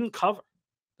still didn't cover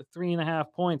the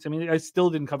 3.5 points. I mean, I still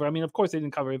didn't cover. I mean, of course they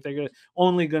didn't cover if they're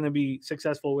only going to be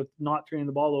successful with not turning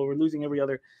the ball over, losing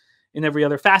in every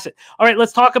other facet. All right,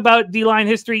 let's talk about D-line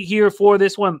history here for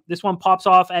this one. This one pops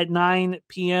off at 9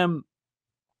 p.m.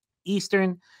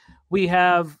 Eastern. We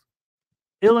have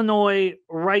Illinois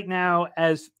right now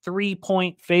as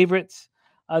 3-point favorites.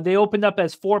 They opened up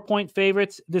as 4-point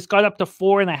favorites. This got up to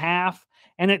 4.5,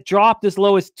 and it dropped as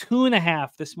low as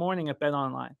 2.5 this morning at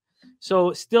BetOnline.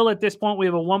 So still at this point, we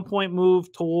have a 1-point move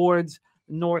towards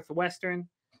Northwestern.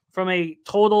 From a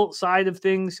total side of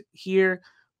things here,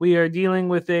 we are dealing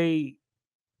with a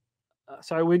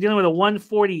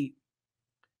 146.5.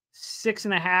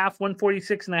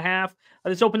 146.5.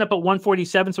 This opened up at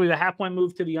 147, so we have a half-point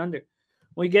move to the under.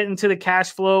 When we get into the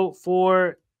cash flow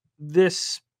for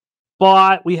this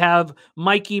spot, we have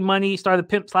Mikey Money, start the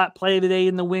Pimp Slap play today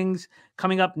in the wings,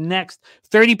 coming up next.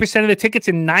 30% of the tickets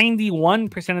and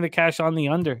 91% of the cash on the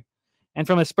under. And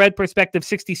from a spread perspective,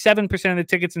 67% of the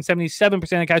tickets and 77% of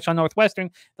the cash on Northwestern.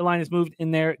 The line has moved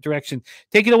in their direction.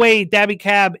 Take it away, Daby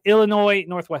Cab, Illinois,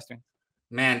 Northwestern.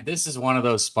 Man, this is one of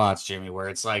those spots, Jimmy, where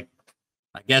it's like,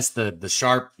 I guess the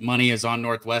sharp money is on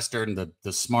Northwestern, the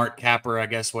smart capper, I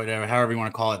guess, whatever, however you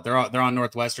want to call it. They're on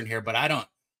Northwestern here, but I don't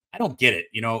get it.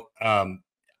 You know,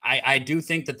 I do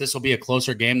think that this will be a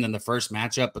closer game than the first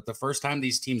matchup, but the first time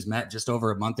these teams met just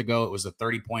over a month ago, it was a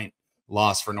 30-point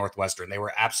loss for Northwestern. They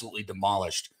were absolutely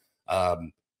demolished.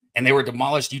 And they were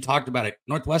demolished. You talked about it.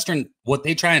 Northwestern, what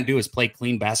they try and do is play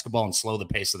clean basketball and slow the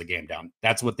pace of the game down.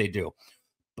 That's what they do.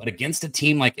 But against a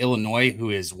team like Illinois, who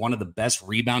is one of the best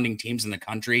rebounding teams in the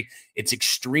country, it's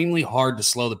extremely hard to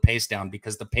slow the pace down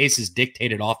because the pace is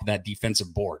dictated off of that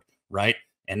defensive board, right?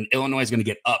 And Illinois is going to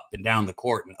get up and down the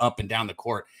court and up and down the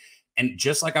court. And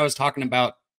just like I was talking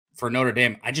about for Notre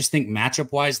Dame, I just think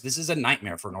matchup-wise, this is a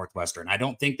nightmare for Northwestern. I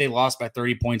don't think they lost by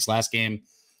 30 points last game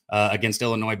against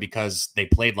Illinois because they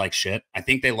played like shit. I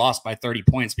think they lost by 30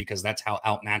 points because that's how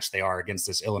outmatched they are against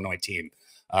this Illinois team.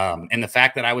 And the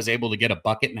fact that I was able to get a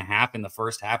bucket and a half in the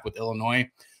first half with Illinois,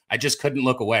 I just couldn't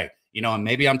look away. You know, and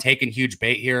maybe I'm taking huge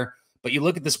bait here, but you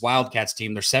look at this Wildcats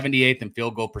team, they're 78th in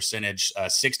field goal percentage,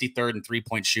 63rd in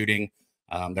three-point shooting.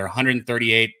 They're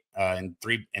 138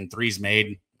 in threes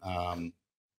made.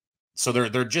 So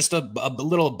they're just a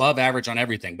little above average on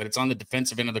everything, but it's on the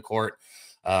defensive end of the court.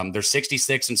 They're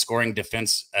 66 in scoring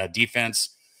defense.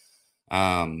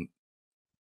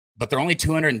 But but they're only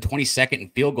 222nd in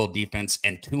field goal defense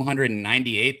and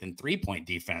 298th in three-point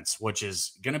defense, which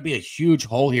is going to be a huge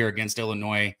hole here against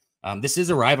Illinois. This is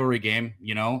a rivalry game,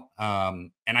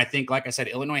 and I think, like I said,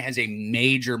 Illinois has a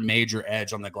major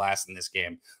edge on the glass in this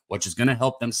game, which is going to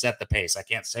help them set the pace. I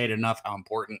can't say it enough how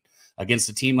important against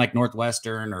a team like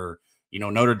Northwestern or,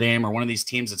 Notre Dame or one of these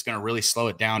teams that's going to really slow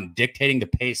it down. Dictating the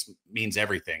pace means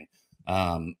everything.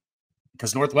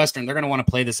 Because Northwestern, they're going to want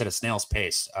to play this at a snail's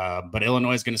pace. But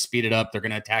Illinois is going to speed it up. They're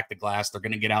going to attack the glass. They're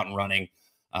going to get out and running.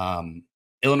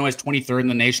 Illinois is 23rd in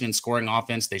the nation in scoring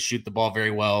offense. They shoot the ball very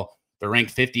well. They're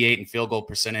ranked 58 in field goal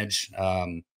percentage.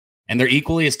 And they're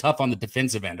equally as tough on the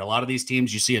defensive end. A lot of these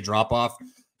teams, you see a drop-off.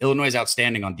 Illinois is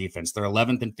outstanding on defense. They're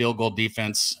 11th in field goal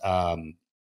defense.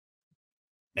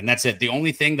 And that's it. The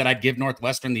only thing that I'd give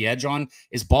Northwestern the edge on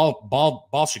is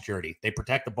ball security. They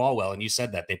protect the ball well, and you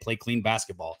said that. They play clean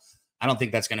basketball. I don't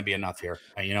think that's going to be enough here.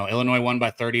 Illinois won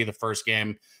by 30 the first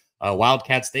game.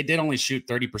 Wildcats, they did only shoot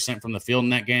 30% from the field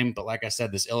in that game. But like I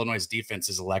said, this Illinois defense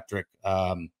is electric.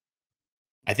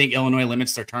 I think Illinois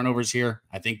limits their turnovers here.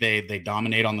 I think they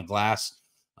dominate on the glass.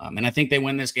 And I think they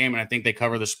win this game, and I think they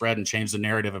cover the spread and change the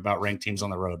narrative about ranked teams on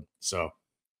the road. So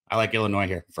I like Illinois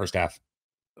here, first half.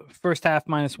 First half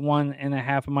 -1.5 and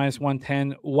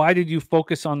 -110. Why did you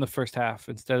focus on the first half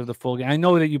instead of the full game? I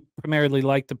know that you primarily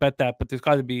like to bet that, but there's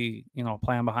got to be, a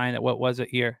plan behind it. What was it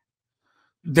here?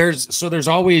 There's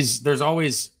always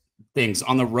things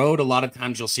on the road. A lot of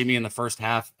times you'll see me in the first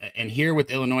half, and here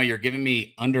with Illinois, you're giving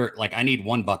me under, like, I need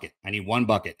one bucket.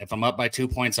 If I'm up by 2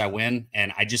 points, I win.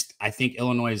 And I think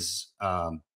Illinois is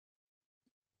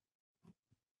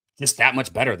just that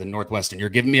much better than Northwestern. You're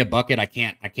giving me a bucket. I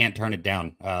can't turn it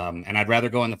down. And I'd rather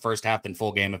go in the first half than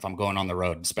full game if I'm going on the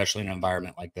road, especially in an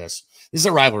environment like this. This is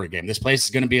a rivalry game. This place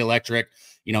is going to be electric.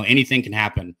 Anything can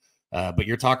happen. But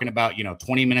you're talking about,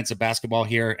 20 minutes of basketball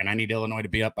here, and I need Illinois to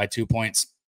be up by 2 points.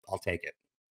 I'll take it.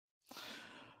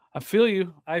 I feel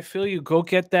you. Go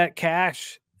get that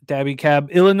cash, Daby Cab.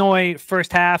 Illinois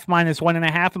first half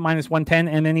 -1.5 and -110,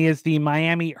 and then he is the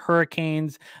Miami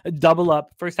Hurricanes double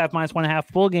up. First half -1.5,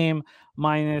 full game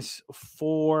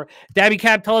 -4. Daby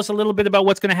Cab, tell us a little bit about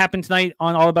what's going to happen tonight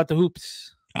on All About the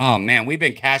Hoops. Oh man, we've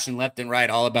been cashing left and right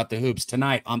all about the hoops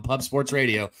tonight on Pub Sports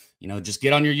Radio. Just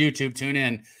get on your YouTube, tune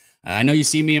in. I know you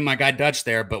see me and my guy Dutch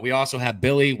there, but we also have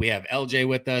Billy. We have LJ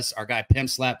with us. Our guy Pimp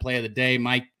Slap Play of the Day,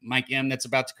 Mike M, that's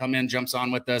about to come in, jumps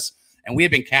on with us. And we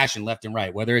have been cashing left and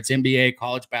right, whether it's NBA,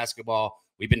 college basketball.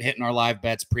 We've been hitting our live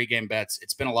bets, pregame bets.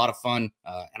 It's been a lot of fun.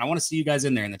 And I want to see you guys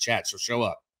in there in the chat, so show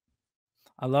up.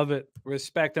 I love it.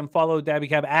 Respect and follow Daby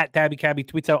Cab at Daby Cab. He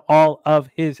tweets out all of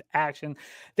his action.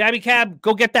 Daby Cab,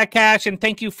 go get that cash, and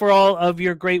thank you for all of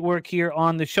your great work here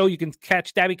on the show. You can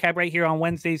catch Daby Cab right here on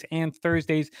Wednesdays and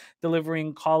Thursdays,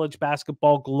 delivering college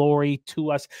basketball glory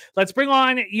to us. Let's bring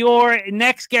on your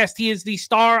next guest. He is the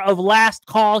star of Last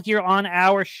Call here on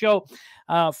our show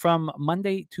from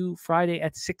Monday to Friday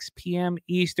at 6 p.m.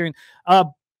 Eastern.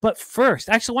 But first,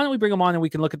 actually, why don't we bring him on and we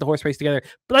can look at the horse race together?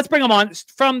 But let's bring him on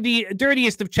from the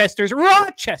dirtiest of Chesters,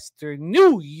 Rochester,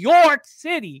 New York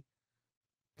City.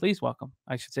 Please welcome.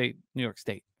 I should say New York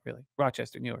State, really.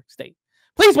 Rochester, New York State.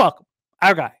 Please welcome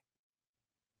our guy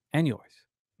and yours,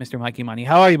 Mr. Mikey Money.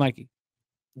 How are you, Mikey?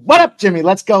 What up, Jimmy?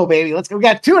 Let's go, baby. Let's go. We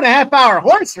got 2.5 hour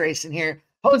horse racing here.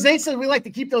 Jose said we like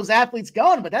to keep those athletes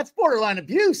going, but that's borderline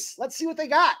abuse. Let's see what they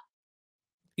got.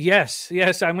 Yes.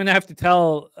 I'm going to have to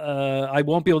tell. I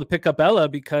won't be able to pick up Ella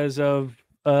because of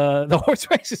the horse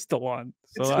race is still on.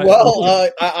 So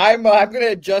I'm going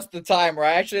to adjust the timer.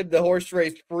 I actually had the horse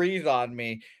race freeze on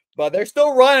me, but they're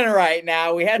still running right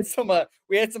now. We had some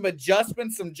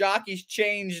adjustments. Some jockeys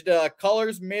changed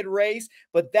colors mid race,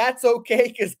 but that's okay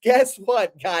because guess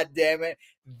what? God damn it,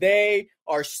 they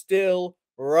are still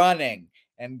running,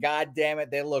 and God damn it,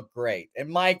 they look great. And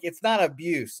Mike, it's not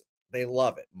abuse. They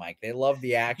love it, Mike. They love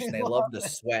the action. They love the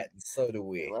sweat, and so do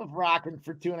we. They love rocking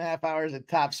for 2.5 hours at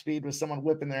top speed with someone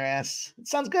whipping their ass. It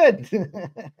sounds good.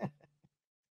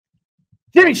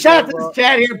 Jimmy, shout out to this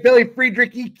chat here. Billy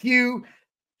Friedrich, EQ,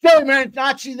 Joey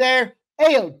Marinacci there.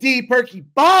 AOD, Perky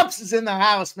Bumps is in the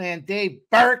house, man. Dave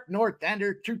Burke, North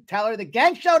Ender, Truth Teller. The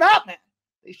gang showed up, man.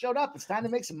 They showed up. It's time to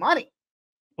make some money.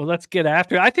 Well, let's get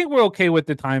after it. I think we're okay with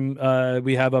the time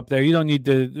we have up there. You don't need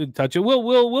to touch it.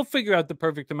 We'll figure out the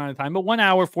perfect amount of time. But 1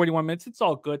 hour, 41 minutes, it's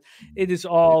all good. It is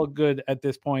all good at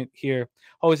this point here,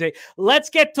 Jose. Let's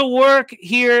get to work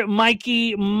here,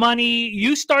 Mikey Money.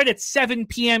 You start at 7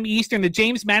 p.m. Eastern. The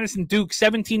James Madison Duke,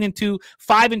 17-2,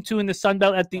 5-2 in the Sun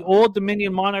Belt at the Old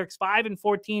Dominion Monarchs,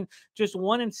 5-14, just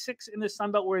 1-6 in the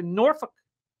Sun Belt. We're in Norfolk,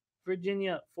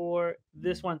 Virginia for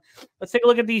this one. Let's take a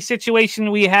look at the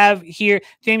situation we have here.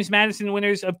 James Madison,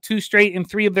 winners of 2 straight and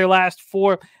 3 of their last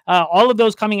 4. All of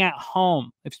those coming at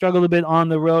home. They've struggled a bit on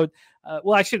the road. They've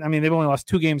only lost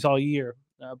 2 games all year,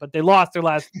 but they lost their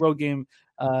last road game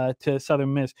to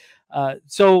Southern Miss.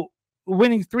 So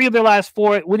winning 3 of their last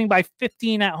 4, winning by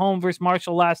 15 at home versus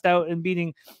Marshall last out, and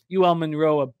beating UL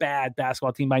Monroe, a bad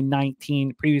basketball team, by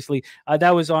 19 previously.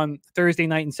 That was on Thursday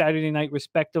night and Saturday night,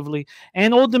 respectively.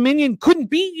 And Old Dominion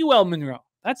couldn't beat UL Monroe.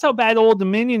 That's how bad Old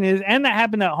Dominion is, and that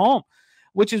happened at home,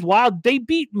 which is wild. They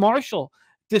beat Marshall,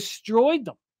 destroyed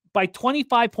them by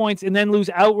 25 points, and then lose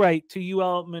outright to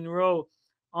UL Monroe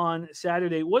on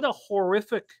Saturday. What a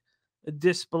horrific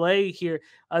display here.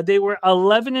 They were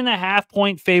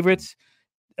 11.5-point favorites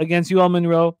against UL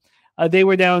Monroe. They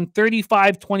were down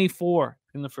 35-24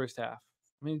 in the first half.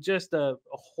 I mean, just a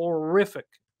horrific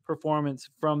performance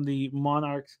from the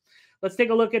Monarchs. Let's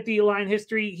take a look at the line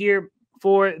history here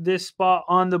for this spot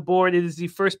on the board. It is the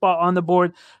first spot on the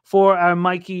board for our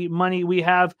Mikey Money. We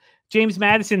have James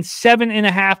Madison,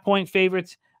 7.5-point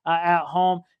favorites at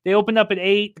home. They opened up at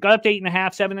 8, got up to 8.5,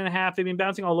 7.5. They've been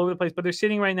bouncing all over the place, but they're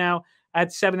sitting right now at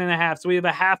 7.5. So we have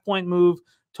a half-point move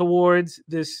towards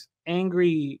this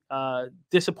angry,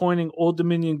 disappointing Old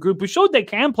Dominion group who showed they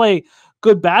can play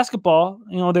good basketball.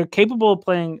 You know, they're capable of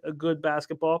playing a good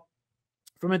basketball.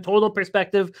 From a total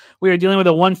perspective, we are dealing with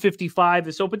a 155.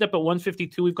 This opened up at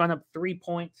 152. We've gone up 3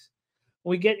 points.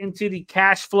 When we get into the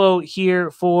cash flow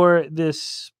here for this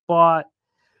spot,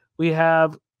 we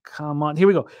have, here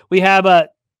we go. We have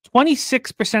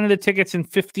 26% of the tickets and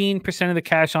 15% of the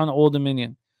cash on Old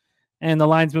Dominion. And the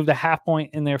lines moved a half point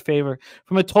in their favor.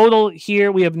 From a total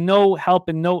here, we have no help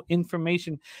and no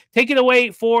information. Take it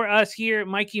away for us here,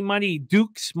 Mikey Money,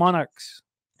 Dukes, Monarchs.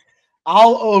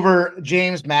 All over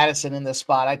James Madison in this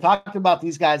spot. I talked about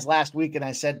these guys last week, and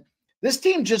I said, this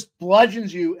team just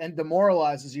bludgeons you and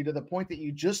demoralizes you to the point that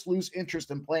you just lose interest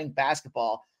in playing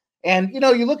basketball. And, you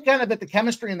know, you look kind of at the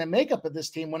chemistry and the makeup of this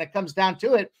team when it comes down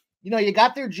to it. You know, you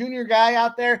got their junior guy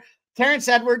out there. Terrence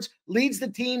Edwards leads the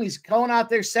team. He's going out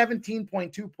there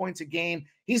 17.2 points a game.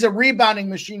 He's a rebounding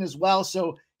machine as well.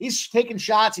 So he's taking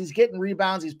shots. He's getting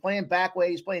rebounds. He's playing back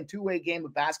way. He's playing 2-way game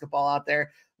of basketball out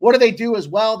there. What do they do as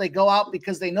well? They go out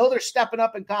because they know they're stepping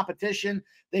up in competition.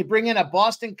 They bring in a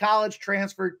Boston College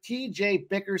transfer, TJ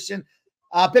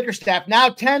Bickerstaff. Now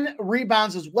 10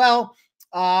 rebounds as well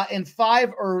in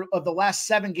 5 of the last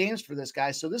 7 games for this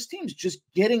guy. So this team's just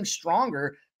getting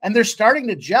stronger. And they're starting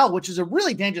to gel, which is a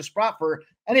really dangerous spot for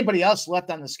anybody else left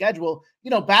on the schedule.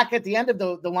 You know, back at the end of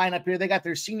the lineup here, they got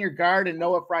their senior guard and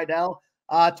Noah Friedel.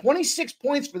 26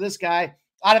 points for this guy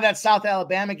out of that South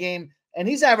Alabama game, and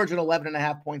he's averaging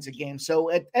 11.5 points a game.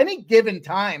 So at any given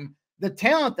time, the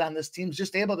talent on this team is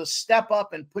just able to step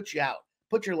up and put you out,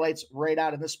 put your lights right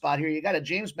out in this spot here. You got a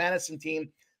James Madison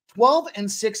team,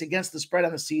 12-6 against the spread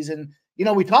on the season. You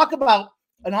know, we talk about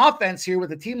an offense here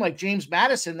with a team like James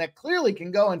Madison that clearly can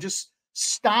go and just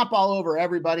stomp all over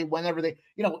everybody whenever they,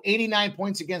 89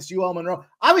 points against UL Monroe.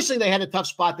 Obviously, they had a tough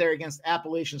spot there against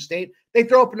Appalachian State. They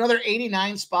throw up another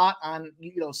 89 spot on,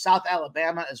 South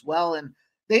Alabama as well. And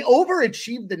they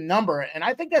overachieved the number. And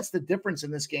I think that's the difference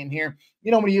in this game here.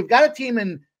 When you've got a team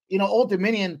in, Old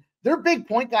Dominion, their big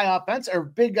point guy offense or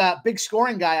big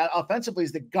scoring guy offensively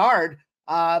is the guard,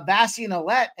 Vassie and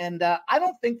Alette. And I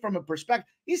don't think from a perspective,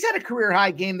 he's had a career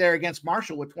high game there against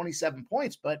Marshall with 27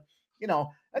 points, but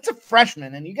that's a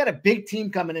freshman and you got a big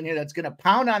team coming in here that's going to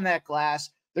pound on that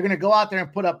glass. They're going to go out there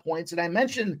and put up points. And I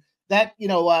mentioned that,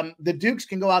 the Dukes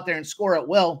can go out there and score at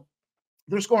will.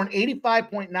 They're scoring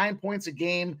 85.9 points a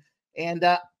game. And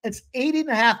it's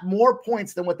 80.5 more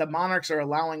points than what the Monarchs are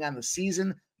allowing on the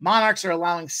season. Monarchs are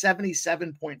allowing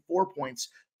 77.4 points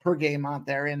per game out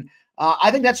there. And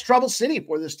I think that's trouble city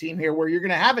for this team here, where you're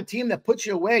going to have a team that puts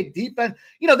you away. Defense,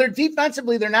 they're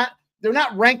defensively, they're not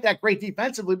ranked that great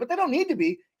defensively, but they don't need to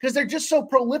be because they're just so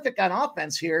prolific on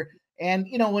offense here. And,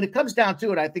 when it comes down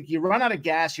to it, I think you run out of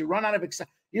gas, you run out of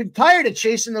excitement. You're tired of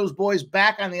chasing those boys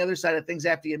back on the other side of things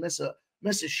after you miss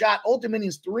a shot. Old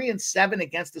Dominion's 3-7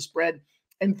 against the spread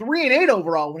and 3-8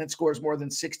 overall when it scores more than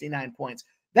 69 points.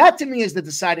 That to me is the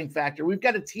deciding factor. We've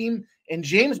got a team in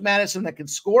James Madison that can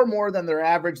score more than their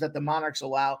average that the Monarchs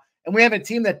allow. And we have a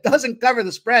team that doesn't cover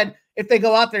the spread if they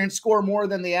go out there and score more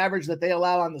than the average that they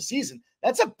allow on the season.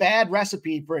 That's a bad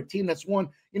recipe for a team that's won.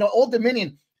 Old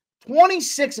Dominion,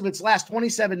 26 of its last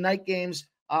 27 night games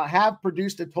have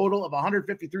produced a total of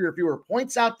 153 or fewer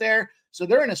points out there. So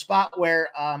they're in a spot where,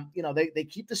 they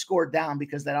keep the score down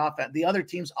because that offense, the other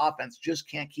team's offense just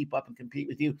can't keep up and compete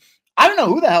with you. I don't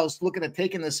know who the hell is looking at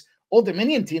taking this Old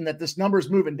Dominion team that this number is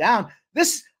moving down.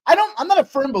 I'm not a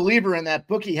firm believer in that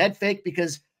bookie head fake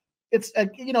because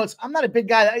I'm not a big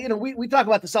guy. We talk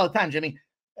about this all the time, Jimmy.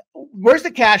 Where's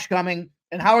the cash coming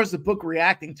and how is the book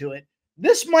reacting to it?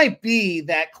 This might be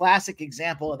that classic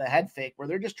example of the head fake where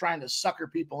they're just trying to sucker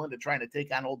people into trying to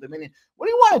take on Old Dominion. What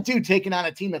do you want to do taking on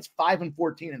a team that's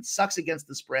 5-14 and sucks against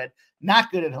the spread, not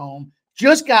good at home,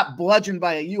 just got bludgeoned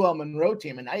by a UL Monroe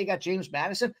team, and now you got James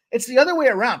Madison? It's the other way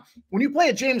around. When you play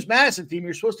a James Madison team,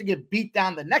 you're supposed to get beat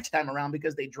down the next time around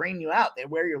because they drain you out. They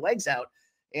wear your legs out.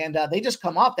 And they just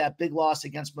come off that big loss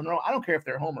against Monroe. I don't care if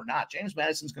they're home or not. James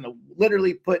Madison's going to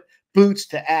literally put boots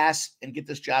to ass and get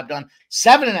this job done.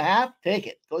 7.5, take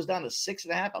it. Goes down to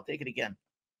 6.5. I'll take it again.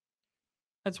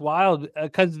 That's wild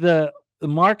because the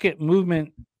market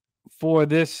movement for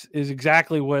this is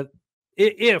exactly what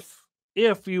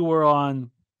if you were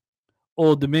on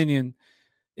Old Dominion,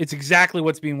 it's exactly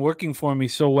what's been working for me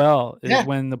so well. Is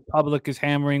when the public is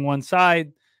hammering one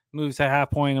side, moves a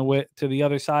half point away to the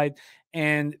other side,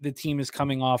 and the team is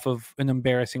coming off of an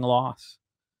embarrassing loss.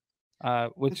 The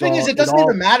thing is, it doesn't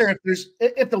even matter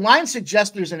if the line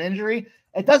suggests there's an injury.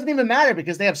 It doesn't even matter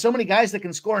because they have so many guys that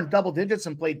can score in double digits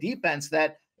and play defense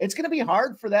that it's going to be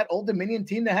hard for that Old Dominion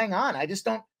team to hang on. I just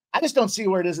don't see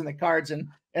where it is in the cards. And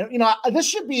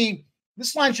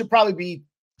this line should probably be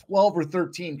 12 or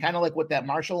 13, kind of like what that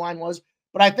Marshall line was.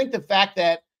 But I think the fact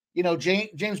that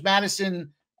James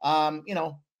Madison,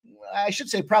 I should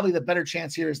say probably the better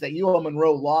chance here is that UL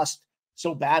Monroe lost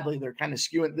so badly. They're kind of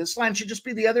skewing. This line should just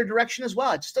be the other direction as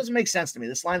well. It just doesn't make sense to me.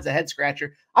 This line's a head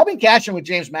scratcher. I've been cashing with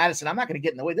James Madison. I'm not going to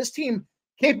get in the way. This team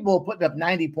capable of putting up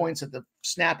 90 points at the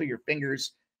snap of your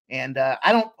fingers. And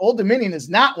Old Dominion is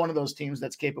not one of those teams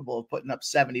that's capable of putting up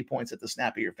 70 points at the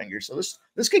snap of your fingers. So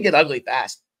this could get ugly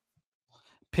fast.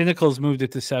 Pinnacle's moved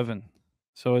it to 7.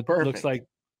 So it looks like,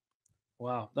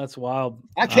 wow, that's wild.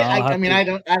 I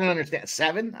don't understand.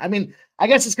 7. I mean, I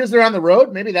guess it's because they're on the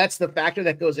road. Maybe that's the factor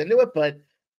that goes into it, but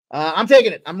I'm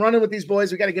taking it. I'm running with these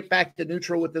boys. We got to get back to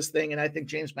neutral with this thing. And I think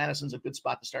James Madison's a good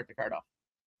spot to start the card off.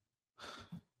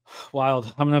 Wild.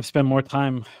 I'm going to have to spend more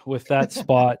time with that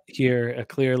spot here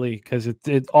clearly because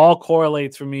it all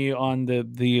correlates for me on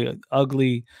the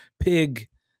ugly pig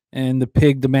and the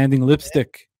pig demanding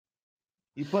lipstick.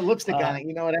 You put lipstick on it,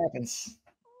 you know what happens.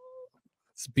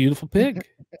 It's a beautiful pig.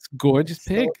 It's a gorgeous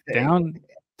pig. Down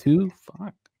 2.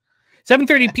 Fuck.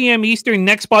 7:30 p.m. Eastern.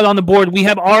 Next spot on the board. We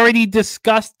have already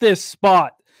discussed this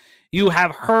spot. You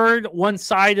have heard one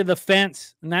side of the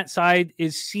fence, and that side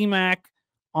is CMAC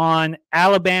on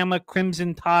Alabama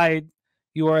Crimson Tide.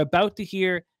 You are about to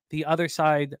hear the other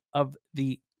side of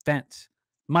the fence.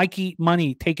 Mikey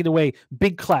Money, take it away.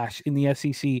 Big clash in the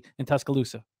SEC in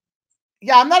Tuscaloosa.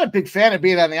 Yeah, I'm not a big fan of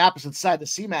being on the opposite side of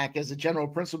CMAC as a general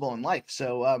principle in life.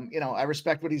 So, I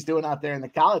respect what he's doing out there in the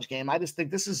college game. I just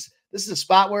think this is a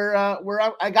spot where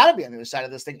I got to be on the other side of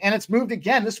this thing. And it's moved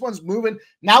again. This one's moving.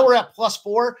 Now we're at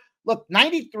 +4. Look,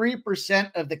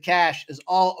 93% of the cash is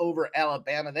all over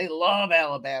Alabama. They love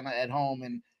Alabama at home.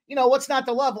 And, what's not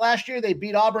to love? Last year, they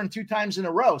beat Auburn 2 times in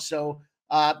a row. So,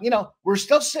 we're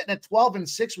still sitting at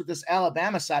 12-6 with this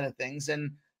Alabama side of things.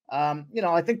 And,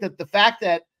 I think that the fact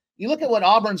that you look at what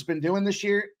Auburn's been doing this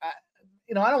year, I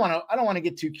don't want to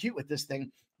get too cute with this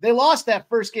thing. They lost that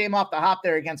first game off the hop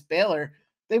there against Baylor.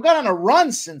 They've got on a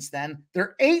run since then.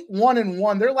 They're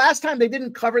 8-1-1. Their last time they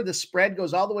didn't cover the spread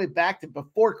goes all the way back to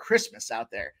before Christmas out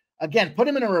there. Again, put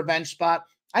them in a revenge spot.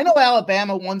 I know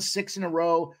Alabama won 6 in a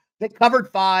row. They covered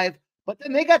 5, but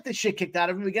then they got the shit kicked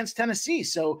out of them against Tennessee.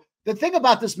 So the thing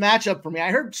about this matchup for me, I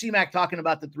heard CMAC talking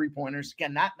about the 3-pointers.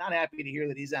 Again, not happy to hear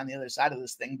that he's on the other side of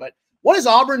this thing, but what does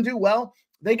Auburn do well?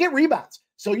 They get rebounds.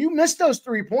 So you miss those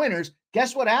 3-pointers.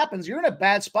 Guess what happens? You're in a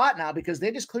bad spot now because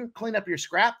they just clean up your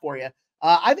scrap for you.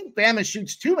 I think Bama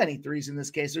shoots too many threes in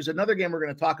this case. There's another game we're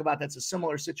going to talk about that's a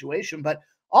similar situation, but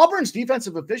Auburn's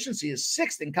defensive efficiency is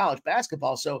 6th in college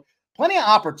basketball. So plenty of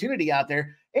opportunity out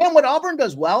there. And what Auburn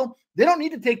does well, they don't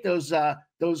need to take those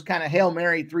kind of Hail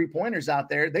Mary 3-pointers out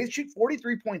there. They shoot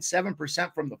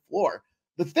 43.7% from the floor.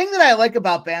 The thing that I like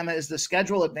about Bama is the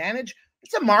schedule advantage.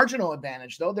 It's a marginal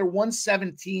advantage, though. They're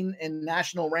 117 in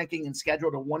national ranking and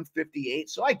schedule to 158.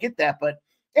 So I get that.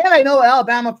 And I know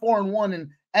Alabama 4-1 in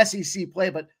SEC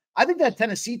play, but I think that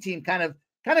Tennessee team kind of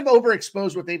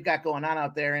overexposed what they've got going on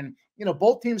out there. And,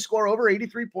 both teams score over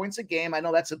 83 points a game. I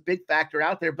know that's a big factor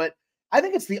out there, but I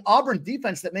think it's the Auburn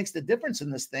defense that makes the difference in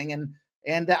this thing.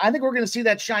 And I think we're going to see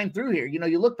that shine through here.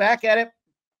 You look back at it,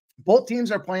 both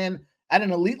teams are playing at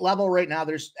an elite level right now.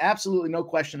 There's absolutely no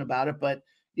question about it. But,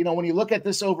 when you look at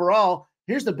this overall,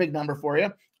 here's the big number for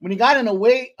you. When you got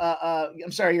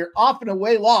you're off an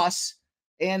away loss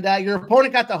and your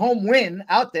opponent got the home win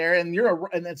out there and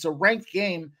and it's a ranked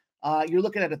game, you're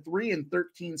looking at a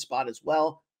 3-13 spot as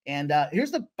well. And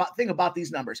here's the thing about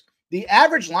these numbers. The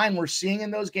average line we're seeing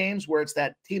in those games where it's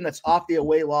that team that's off the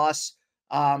away loss,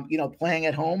 playing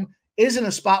at home, is in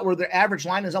a spot where their average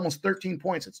line is almost 13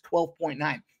 points. It's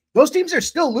 12.9. Those teams are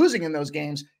still losing in those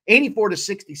games,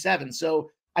 84-67. So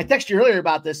I texted you earlier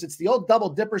about this. It's the old double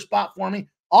dipper spot for me.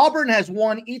 Auburn has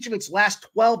won each of its last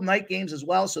 12 night games as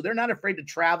well, so they're not afraid to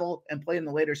travel and play in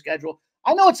the later schedule.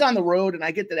 I know it's on the road, and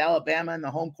I get that Alabama and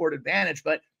the home court advantage,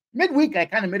 but midweek I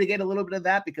kind of mitigate a little bit of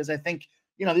that because I think,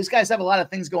 these guys have a lot of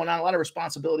things going on, a lot of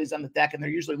responsibilities on the deck, and they're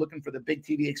usually looking for the big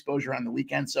TV exposure on the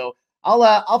weekend. So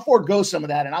I'll forego some of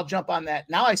that, and I'll jump on that.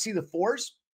 Now I see the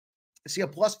fours. I see a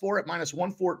 +4 at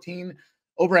 -114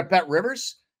 over at Bet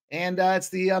Rivers, and it's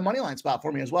the money line spot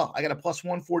for me as well. I got a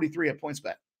 +143 at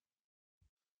PointsBet.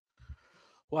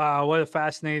 Wow, what a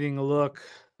fascinating look.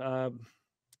 Let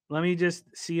me just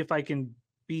see if I can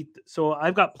beat. So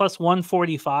I've got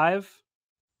 +145.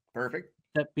 Perfect.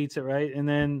 That beats it, right? And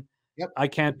then yep. I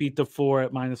can't beat the 4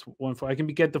 at -140. I can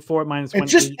get the 4 at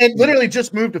 -180. It literally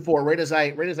just moved to 4 right as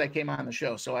I came on the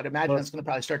show. So I'd imagine it's going to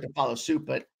probably start to follow suit.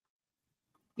 But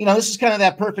this is kind of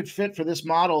that perfect fit for this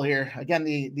model here. Again,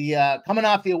 the coming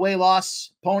off the away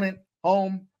loss, opponent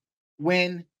home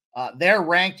win. They're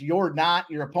ranked. You're not.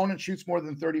 Your opponent shoots more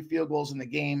than 30 field goals in the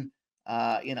game.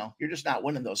 You're just not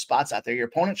winning those spots out there. Your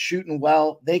opponent's shooting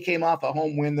well. They came off a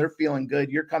home win. They're feeling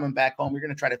good. You're coming back home. You're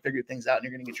going to try to figure things out, and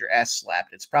you're going to get your ass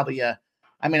slapped. It's probably I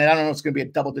don't know if it's going to be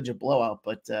a double-digit blowout,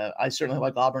 but I certainly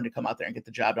like Auburn to come out there and get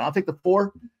the job done. I'll take the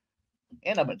 4,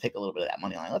 and I'm going to take a little bit of that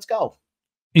money line. Let's go.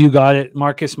 You got it.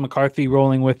 Marcus McCarthy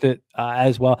rolling with it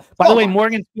as well. By the way,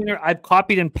 Morgan Spooner, I've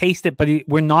copied and pasted, but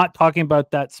we're not talking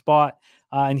about that spot,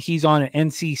 and he's on an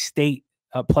NC State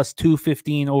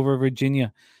 +215 over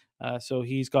Virginia. So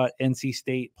he's got NC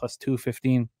State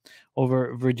 +215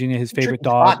 over Virginia, his favorite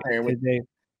dog today.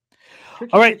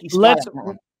 All right,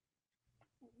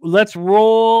 let's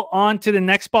roll on to the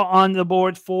next spot on the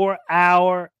board for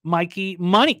our Mikey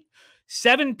Money.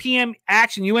 7 p.m.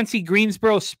 action, UNC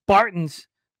Greensboro Spartans,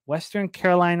 Western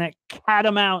Carolina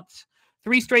Catamounts.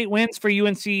 3 straight wins for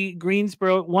UNC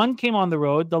Greensboro. 1 came on the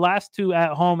road, the last 2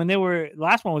 at home, and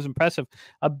last one was impressive.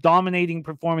 A dominating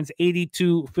performance,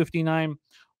 82-59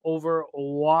 over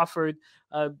Wofford.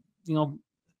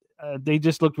 They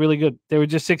just looked really good. They were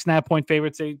just 6.5-point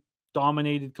favorites. They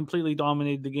completely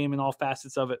dominated the game in all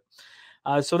facets of it.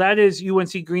 So that is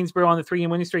UNC Greensboro on the 3-game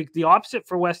winning streak. The opposite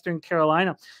for Western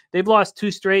Carolina. They've lost 2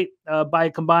 straight by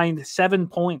a combined 7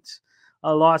 points.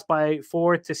 Lost by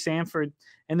 4 to Sanford,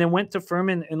 and then went to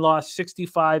Furman and lost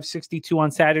 65-62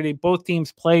 on Saturday. Both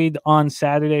teams played on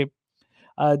Saturday.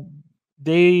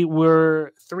 They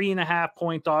were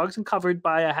 3.5-point dogs and covered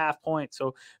by a 0.5 point.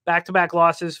 So back-to-back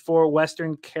losses for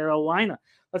Western Carolina.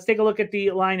 Let's take a look at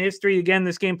the line history. Again,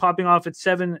 this game popping off at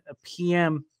 7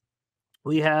 p.m.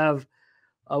 We have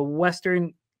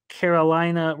Western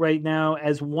Carolina right now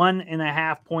as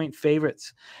 1.5-point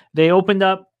favorites. They opened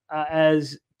up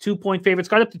as 2-point favorites,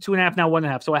 got up to 2.5, now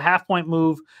 1.5. So a 0.5-point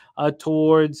move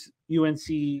towards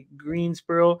UNC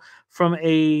Greensboro. From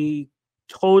a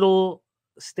total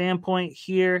standpoint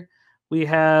here, we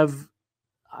have,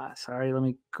 let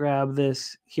me grab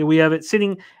this. Here we have it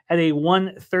sitting at a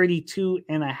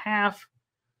 132.5.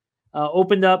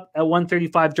 Opened up at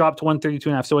 135, dropped to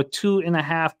 132.5. So a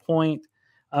 2.5-point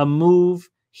move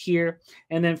here.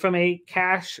 And then from a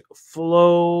cash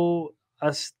flow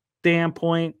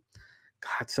standpoint,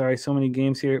 so many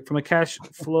games here. From a cash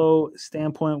flow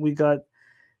standpoint, we got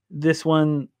this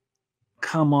one.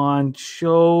 Come on,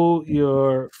 show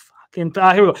your fucking.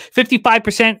 Here we go.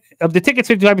 55% of the tickets,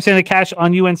 55% of the cash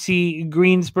on UNC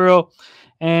Greensboro,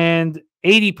 and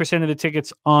 80% of the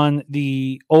tickets on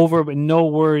the over, but no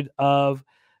word of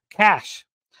cash.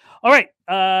 All right.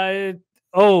 By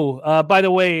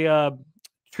the way,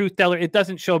 Truth Teller, it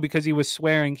doesn't show because he was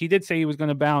swearing. He did say he was going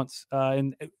to bounce,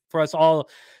 and for us all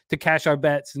to cash our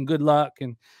bets and good luck.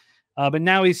 And but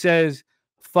now he says,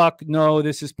 "Fuck no,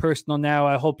 this is personal now.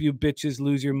 I hope you bitches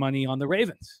lose your money on the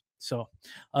Ravens." So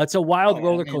it's a wild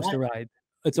roller coaster ride.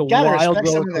 It's a wild roller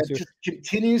coaster. That just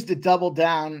continues to double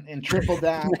down and triple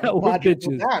down. Yeah, and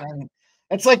quadruple down. I mean,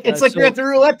 it's like you're at the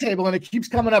roulette table and it keeps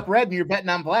coming up red and you're betting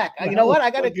on black. You know what? I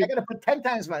gotta put 10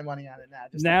 times my money on it now.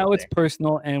 Now it's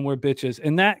personal and we're bitches,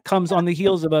 and that comes on the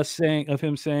heels of him saying,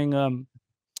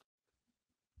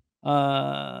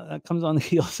 that comes on the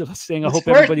heels of us saying, I hope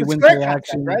everybody wins their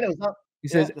action. Right? He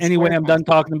says, anyway, I'm done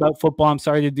talking about football. I'm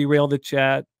sorry to derail the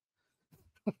chat.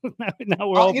 now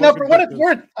we're all for what it's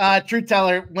worth, Truth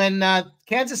Teller, when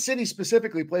Kansas City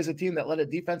specifically plays a team that led a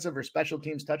defensive or special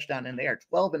teams touchdown, and they are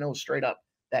 12-0 straight up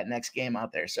that next game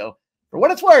out there. So for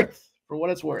what it's worth, for what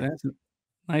it's worth. That's a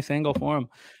nice angle for him.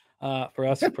 For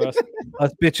us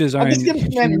bitches are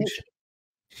in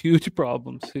huge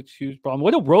problems. It's huge problem.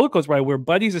 What a roller coaster ride. We're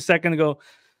buddies a second ago.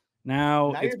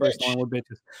 Now it's personal. We're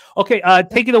bitches. Okay,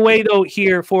 take it away though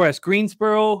here for us.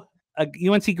 Greensboro,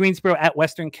 UNC Greensboro at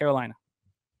Western Carolina.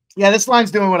 Yeah, this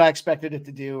line's doing what I expected it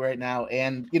to do right now.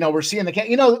 And, we're seeing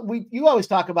you always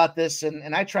talk about this,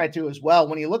 and I try to as well.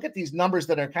 When you look at these numbers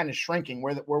that are kind of shrinking,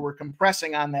 where we're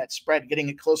compressing on that spread, getting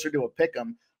it closer to a pick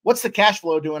 'em, what's the cash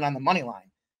flow doing on the money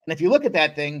line? And if you look at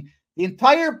that thing, the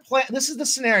entire plan, this is the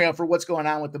scenario for what's going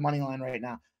on with the money line right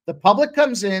now. The public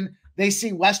comes in, they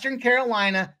see Western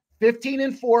Carolina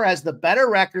 15-4 as the better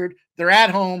record. They're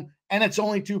at home. And it's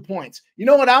only 2 points. You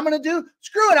know what I'm going to do?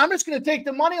 Screw it. I'm just going to take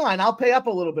the money line. I'll pay up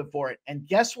a little bit for it. And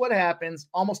guess what happens?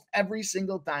 Almost every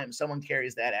single time someone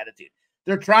carries that attitude.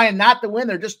 They're trying not to win.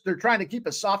 They're trying to keep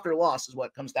a softer loss is what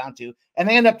it comes down to. And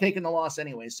they end up taking the loss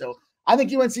anyway. So I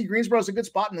think UNC Greensboro is a good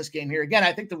spot in this game here. Again,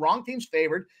 I think the wrong team's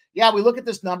favored. Yeah, we look at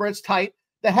this number. It's tight.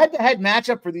 The head-to-head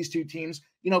matchup for these two teams,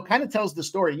 kind of tells the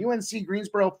story. UNC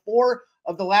Greensboro, 4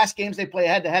 of the last games they play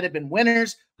head-to-head have been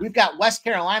winners. We've got West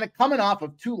Carolina coming off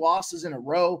of 2 losses in a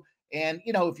row. And,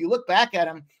 if you look back at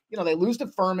them, they lose to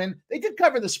Furman. They did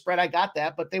cover the spread. I got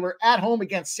that. But they were at home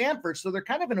against Sanford. So they're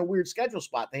kind of in a weird schedule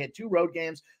spot. They had 2 road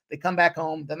games. They come back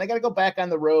home. Then they got to go back on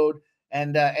the road.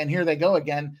 And here they go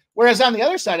again. Whereas on the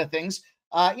other side of things,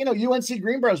 UNC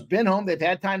Greensboro's been home. They've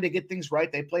had time to get things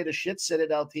right. They played a shit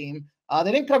Citadel team.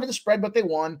 They didn't cover the spread, but they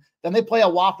won. Then they play a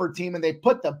Wofford team, and they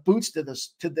put the boots to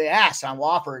the ass on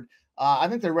Wofford. I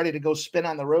think they're ready to go spin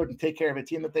on the road and take care of a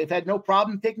team that they've had no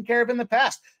problem taking care of in the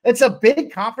past. It's a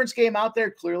big conference game out there,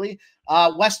 clearly.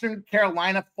 Western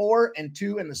Carolina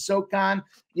 4-2 in the SoCon.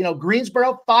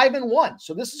 Greensboro 5-1.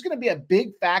 So this is going to be a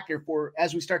big factor for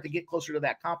as we start to get closer to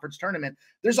that conference tournament.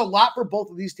 There's a lot for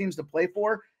both of these teams to play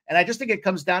for, and I just think it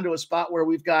comes down to a spot where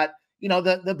we've got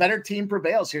the better team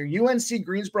prevails here. UNC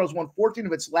Greensboro's won 14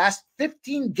 of its last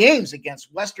 15 games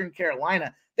against Western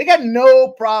Carolina. They got no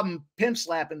problem pimp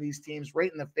slapping these teams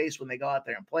right in the face when they go out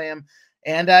there and play them.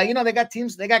 And, they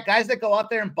got guys that go out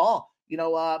there and ball.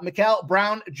 Mikal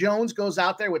Brown-Jones goes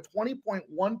out there with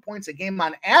 20.1 points a game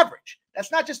on average.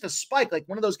 That's not just a spike. Like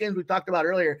one of those games we talked about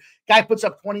earlier, guy puts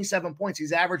up 27 points.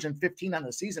 He's averaging 15 on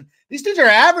the season. These dudes are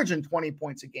averaging 20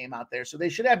 points a game out there. So they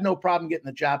should have no problem getting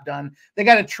the job done. They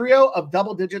got a trio of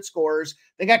double-digit scorers.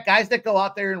 They got guys that go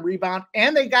out there and rebound.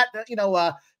 And they got,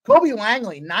 Kobe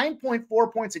Langley,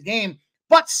 9.4 points a game,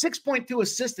 but 6.2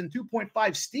 assists and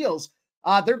 2.5 steals.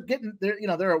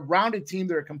 They're a rounded team.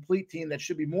 They're a complete team that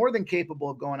should be more than capable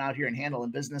of going out here and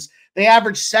handling business. They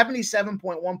average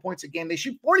 77.1 points a game. They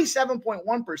shoot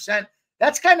 47.1%.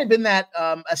 That's kind of been that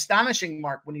astonishing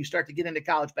mark when you start to get into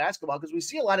college basketball, because we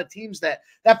see a lot of teams that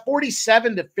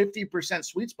 47 to 50%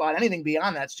 sweet spot, anything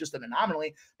beyond that's just an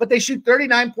anomaly, but they shoot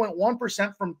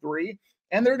 39.1% from 3,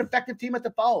 and they're an effective team at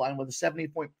the foul line with a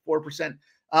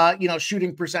 70.4%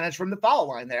 shooting percentage from the foul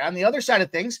line there. On the other side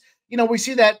of things, we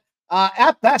see that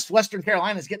at best, Western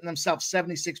Carolina is getting themselves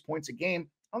 76 points a game.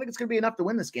 I don't think it's going to be enough to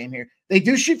win this game here. They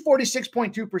do shoot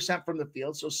 46.2% from the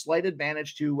field, so slight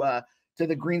advantage to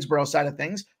the Greensboro side of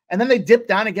things. And then they dip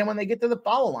down again when they get to the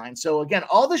foul line. So again,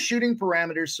 all the shooting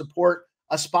parameters support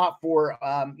a spot for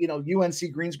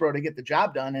UNC Greensboro to get the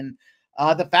job done. And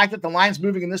the fact that the line's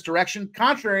moving in this direction,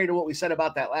 contrary to what we said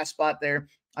about that last spot there,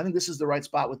 I think this is the right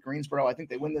spot with Greensboro. I think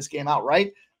they win this game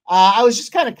outright. I was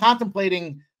just kind of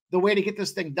contemplating the way to get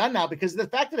this thing done now, because the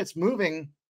fact that it's moving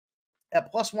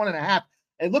at +1.5,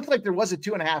 it looked like there was a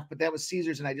 2.5, but that was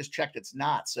Caesars, and I just checked it's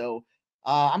not. So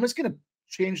I'm just going to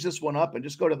change this one up and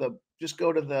just go to the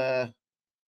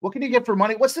what can you get for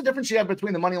money? What's the difference you have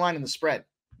between the money line and the spread?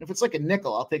 If it's like a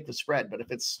nickel, I'll take the spread, but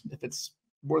if it's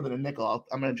more than a nickel,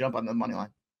 I'm going to jump on the money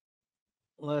line.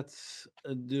 Let's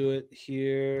do it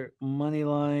here. Money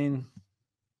line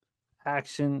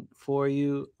action for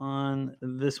you on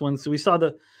this one. So we saw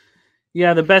the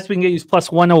best we can get you is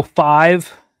 +105.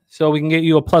 So we can get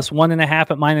you a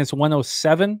 +1.5 at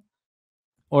 -107.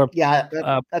 Or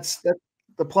that's the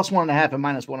 +1.5 at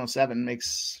 -107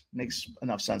 makes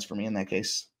enough sense for me in that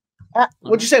case.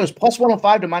 What'd you say? It was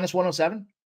 +105 to -107?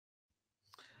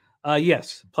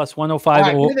 Yes,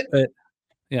 +105. Right,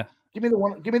 give me the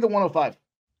 105.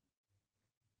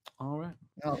 All right.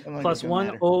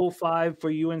 +105 for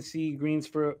UNC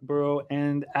Greensboro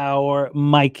and our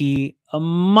Mikey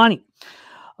Money.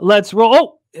 Let's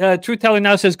roll. Truth Teller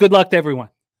now says good luck to everyone.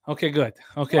 Okay, good.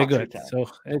 Okay, good. So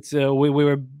it's we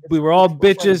were all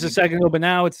bitches a second ago, but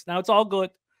now it's all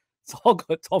good. It's all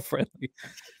good. It's all friendly.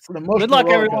 Good luck,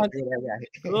 everyone.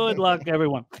 Good luck,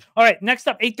 everyone. All right, next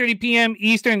up, 8:30 p.m.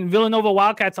 Eastern, Villanova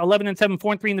Wildcats, 11-7,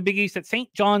 4-3 in the Big East at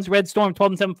St. John's Red Storm,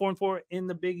 12-7, 4-4 in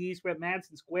the Big East. We're at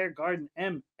Madison Square Garden,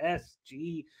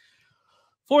 MSG.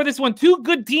 For this one, two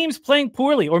good teams playing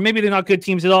poorly, or maybe they're not good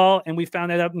teams at all, and we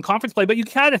found that out in conference play, but you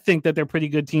kind of think that they're pretty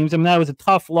good teams. I mean, that was a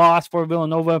tough loss for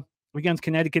Villanova against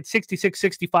Connecticut,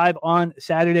 66-65 on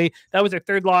Saturday. That was their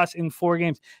third loss in 4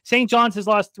 games. St. John's has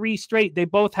lost 3 straight. They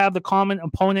both have the common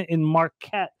opponent in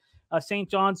Marquette. St.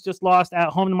 John's just lost at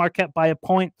home to Marquette by a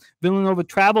point. Villanova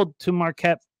traveled to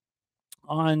Marquette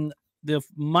on the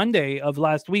Monday of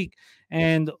last week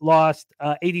and lost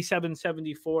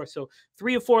 87-74. So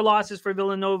 3 of 4 losses for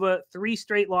Villanova, 3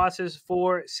 straight losses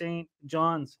for St.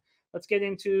 John's. Let's get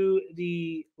into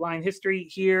the line history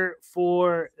here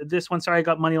for this one. Sorry, I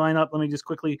got money line up. Let me just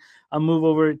quickly move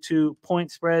over to point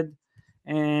spread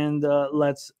and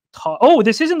let's talk. Oh,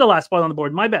 this isn't the last spot on the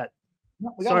board. My bad.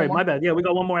 No, sorry, my bad. Yeah, we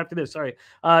got one more after this. Sorry.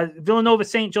 Villanova,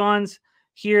 St. John's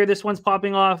here. This one's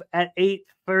popping off at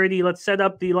 8:30. Let's set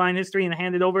up the line history and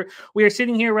hand it over. We are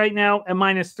sitting here right now at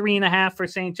 -3.5 for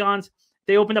St. John's.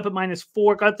 They opened up at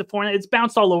 -4, got to 4. It's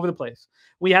bounced all over the place.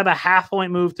 We have a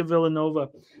half-point move to Villanova.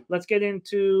 Let's get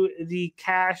into the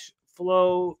cash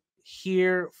flow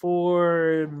here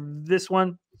for this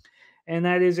one. And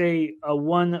that is a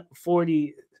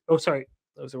 140. Oh, sorry.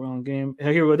 That was the wrong game.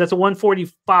 Here we go. That's a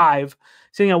 145.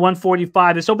 Sitting at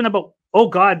 145. It's opened up at, oh,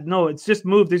 God, no, it's just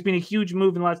moved. There's been a huge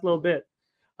move in the last little bit.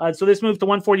 So this moved to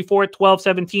 144,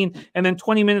 12-17, and then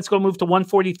 20 minutes ago moved to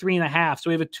 143.5. So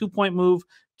we have a 2-point move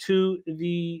to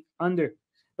the under.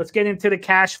 Let's get into the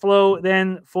cash flow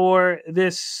then for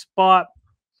this spot.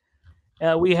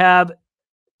 We have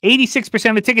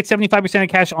 86% of the tickets, 75% of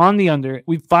cash on the under.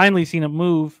 We've finally seen it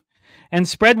move. And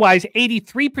spread-wise,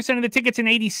 83% of the tickets and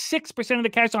 86% of the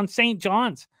cash on St.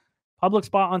 John's. Public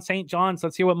spot on St. John's.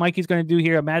 Let's hear what Mikey's going to do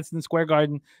here at Madison Square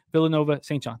Garden, Villanova,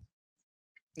 St. John.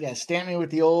 Yeah, stamp me with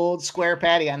the old square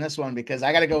patty on this one because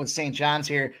I got to go with St. John's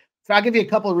here. So I'll give you a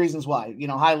couple of reasons why.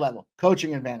 High level,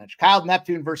 coaching advantage. Kyle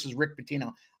Neptune versus Rick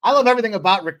Pitino. I love everything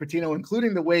about Rick Pitino,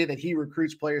 including the way that he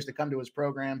recruits players to come to his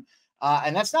program.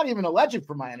 And that's not even alleged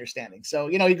from my understanding. So,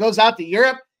 he goes out to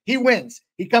Europe. He wins.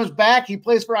 He comes back. He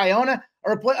plays for Iona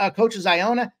or coaches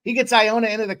Iona. He gets Iona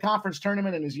into the conference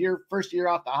tournament in his first year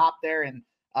off the hop there and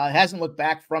hasn't looked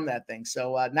back from that thing.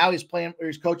 So now he's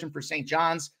coaching for St.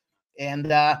 John's.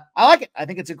 And I like it. I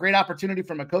think it's a great opportunity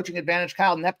from a coaching advantage.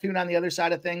 Kyle Neptune on the other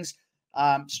side of things,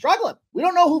 struggling. We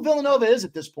don't know who Villanova is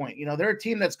at this point. They're a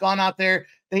team that's gone out there.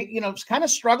 They, kind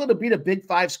of struggled to beat a Big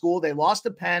 5 school. They lost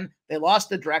to Penn. They lost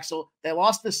to Drexel. They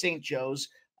lost to St. Joe's.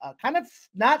 Kind of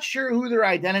not sure who their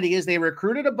identity is. They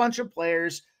recruited a bunch of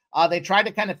players. They tried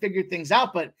to kind of figure things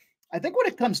out. But I think what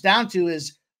it comes down to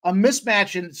is a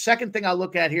mismatch. And the second thing I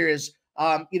look at here is,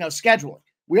 scheduling.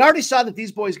 We already saw that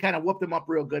these boys kind of whooped them up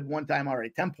real good one time already.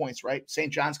 10 points, right?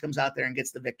 St. John's comes out there and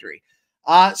gets the victory.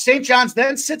 St. John's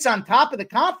then sits on top of the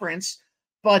conference,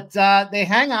 but they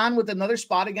hang on with another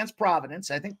spot against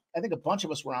Providence. I think a bunch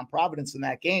of us were on Providence in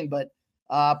that game, but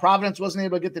Providence wasn't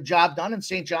able to get the job done, and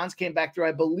St. John's came back through,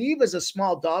 I believe, as a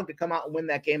small dog to come out and win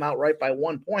that game outright by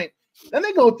 1 point. Then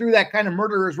they go through that kind of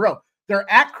murderer's row. They're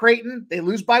at Creighton. They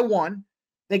lose by 1.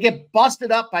 They get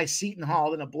busted up by Seton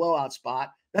Hall in a blowout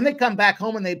spot. Then they come back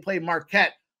home and they play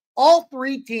Marquette. All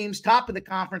 3 teams top of the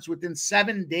conference within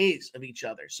 7 days of each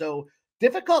other. So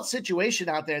difficult situation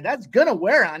out there. That's going to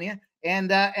wear on you. And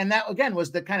that, again,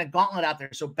 was the kind of gauntlet out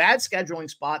there. So bad scheduling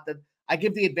spot that I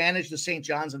give the advantage to St.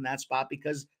 John's in that spot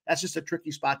because that's just a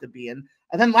tricky spot to be in.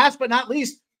 And then last but not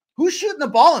least, who's shooting the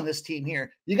ball on this team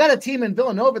here? You got a team in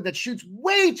Villanova that shoots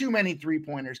way too many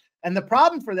 3-pointers. And the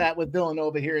problem for that with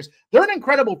Villanova here is they're an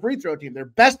incredible free throw team. They're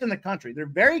best in the country. They're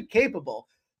very capable.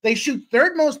 They shoot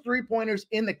 3rd most 3-pointers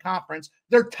in the conference.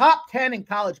 They're top 10 in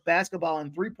college basketball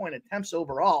in 3-point attempts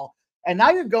overall. And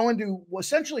now you're going to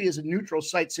essentially is a neutral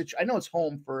site situation. I know it's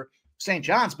home for St.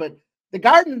 John's, but the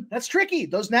Garden, that's tricky.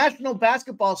 Those national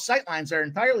basketball sightlines are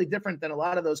entirely different than a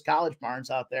lot of those college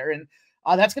barns out there. And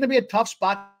that's going to be a tough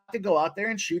spot to go out there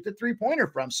and shoot the 3-pointer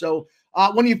from. So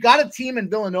when you've got a team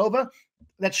in Villanova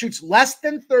that shoots less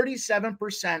than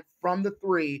 37% from the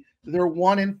 3, they're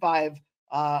 1 in 5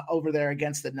 over there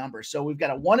against the number. So we've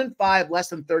got a 1 in 5, less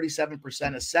than 37%,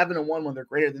 a 7-1 when they're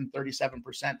greater than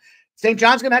 37%. St.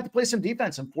 John's going to have to play some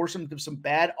defense and force them to some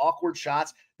bad, awkward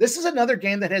shots. This is another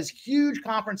game that has huge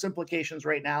conference implications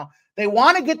right now. They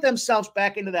want to get themselves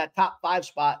back into that top 5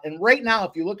 spot. And right now,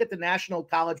 if you look at the national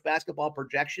college basketball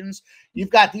projections, you've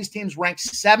got these teams ranked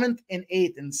 7th and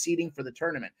 8th in seeding for the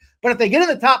tournament. But if they get in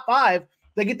the top 5,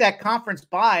 they get that conference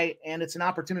bye, and it's an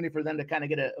opportunity for them to kind of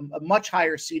get a much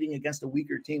higher seeding against a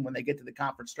weaker team when they get to the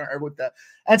conference or with the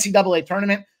NCAA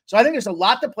tournament. So I think there's a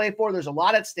lot to play for. There's a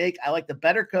lot at stake. I like the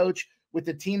better coach with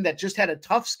the team that just had a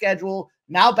tough schedule,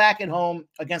 now back at home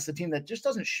against the team that just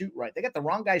doesn't shoot right. They got the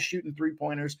wrong guys shooting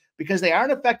three-pointers because they are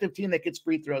an effective team that gets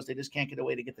free throws. They just can't get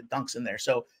away to get the dunks in there.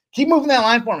 So keep moving that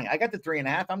line for me. I got the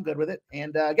 3.5. I'm good with it.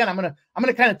 And again, I'm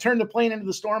gonna kind of turn the plane into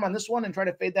the storm on this one and try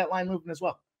to fade that line movement as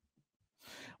well.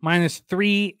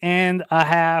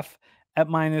 -3.5 at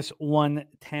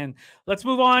 -110. Let's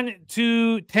move on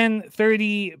to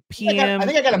 10:30 p.m. I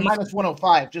think I got a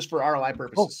 -105 just for ROI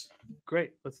purposes. Oh,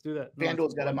 great. Let's do that.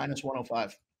 FanDuel's got a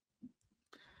 -105.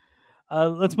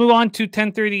 Let's move on to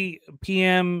 10:30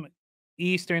 p.m.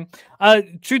 Eastern.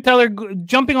 True Teller,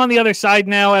 jumping on the other side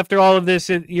now after all of this,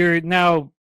 you're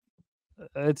now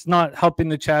it's not helping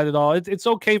the chat at all. It's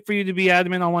okay for you to be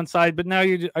adamant on one side, but now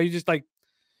are you just like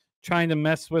trying to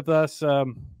mess with us?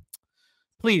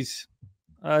 Please,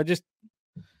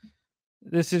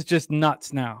 this is just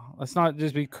nuts now. Let's not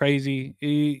just be crazy.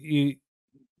 You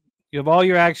have all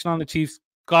your action on the Chiefs.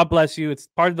 God bless you. It's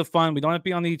part of the fun. We don't have to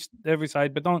be on every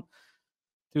side, but don't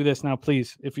do this now,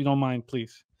 please, if you don't mind,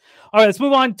 please. All right, let's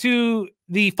move on to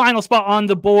the final spot on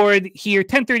the board here.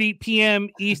 10:30 p.m.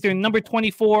 Eastern. Number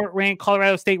 24 ranked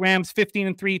Colorado State Rams,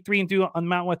 15-3, 3-2 on the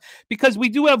Mountain West. Because we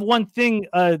do have one thing,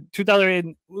 True Teller,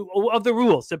 of the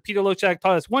rules that Peter Lochak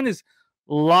taught us. One is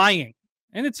lying,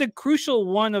 and it's a crucial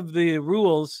one of the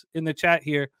rules in the chat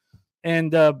here.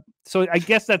 And so I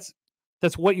guess that's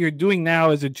what you're doing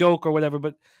now as a joke or whatever.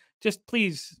 But just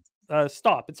please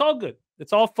stop. It's all good.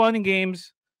 It's all fun and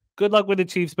games. Good luck with the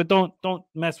Chiefs, but don't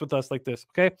mess with us like this,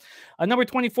 okay? Number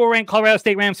 24 ranked Colorado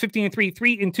State Rams, 15-3,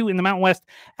 3-2 in the Mountain West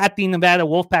at the Nevada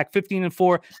Wolfpack,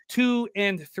 15-4,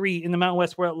 2-3 in the Mountain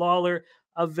West. We're at Lawler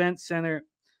Event Center.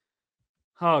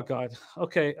 Oh God.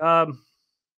 Okay. All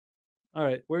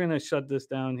right, we're gonna shut this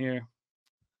down here.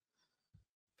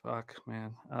 Fuck,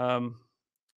 man. I'm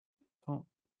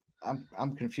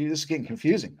confused. This is getting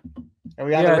confusing. Are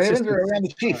we on the Ravens or are we on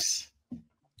the Chiefs?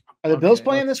 Are the Bills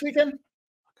playing this weekend?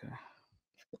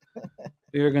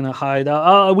 We're gonna hide.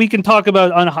 We can talk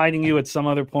about unhiding you at some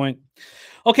other point.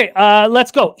 Okay,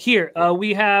 let's go. Here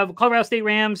we have Colorado State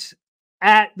Rams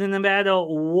at the Nevada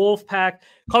Wolfpack.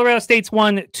 Colorado State's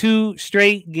won 2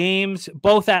 straight games,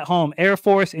 both at home, Air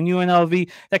Force and UNLV.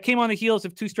 That came on the heels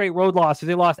of 2 straight road losses.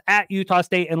 They lost at Utah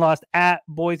State and lost at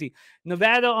Boise.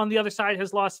 Nevada, on the other side,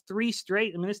 has lost 3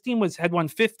 straight. I mean, this team had won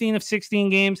 15 of 16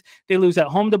 games. They lose at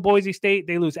home to Boise State.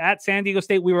 They lose at San Diego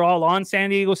State. We were all on San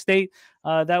Diego State.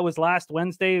 That was last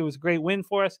Wednesday. It was a great win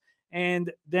for us.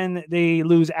 And then they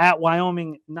lose at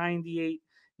Wyoming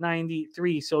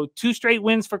 98-93. So 2 straight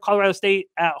wins for Colorado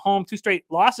State at home, 2 straight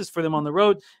losses for them on the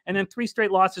road, and then 3 straight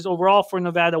losses overall for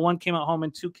Nevada. 1 came at home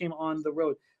and 2 came on the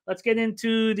road. Let's get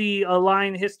into the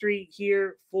line history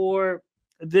here for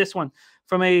this one.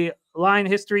 From a line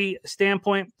history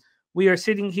standpoint, we are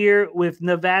sitting here with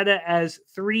Nevada as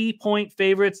 3-point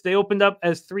favorites. They opened up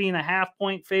as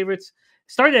 3.5-point favorites.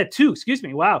 Started at 2, excuse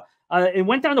me. Wow. It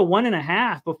went down to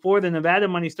 1.5 before the Nevada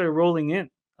money started rolling in.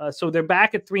 So they're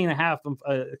back at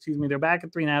 3.5. They're back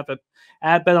at 3.5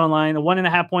 at BetOnline. A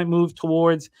 1.5-point move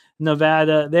towards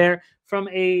Nevada there. From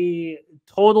a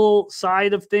total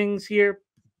side of things here,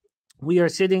 we are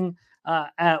sitting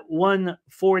at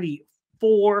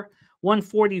 144.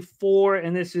 144,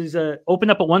 and this is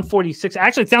opened up at 146.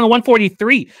 Actually, it's down to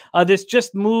 143. This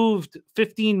just moved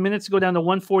 15 minutes ago down to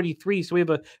 143. So we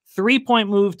have a 3-point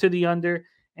move to the under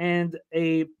and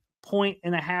a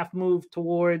 1.5 move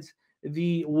towards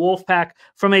the Wolfpack.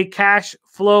 From a cash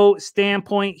flow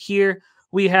standpoint here,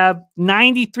 we have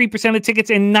 93% of the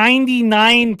tickets and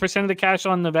 99% of the cash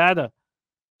on Nevada.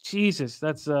 Jesus,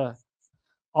 that's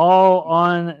all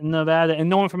on Nevada and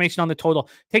no information on the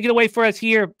total. Take it away for us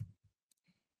here.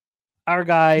 Our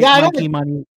guy, Monkey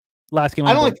Money, last game.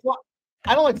 I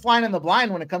don't like flying in the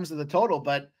blind when it comes to the total,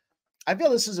 but I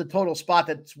feel this is a total spot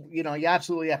that you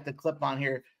absolutely have to clip on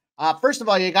here. First of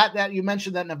all, you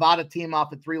mentioned that Nevada team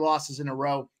off of 3 losses in a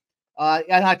row.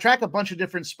 And I track a bunch of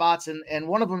different spots, and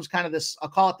one of them is kind of this, I'll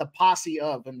call it the posse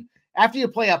of. And after you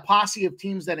play a posse of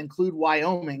teams that include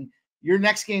Wyoming, your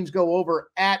next games go over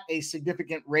at a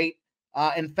significant rate.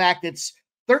 In fact, it's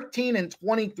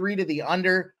 13-23 to the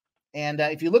under. And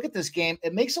if you look at this game,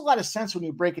 it makes a lot of sense when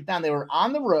you break it down. They were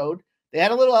on the road. They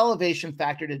had a little elevation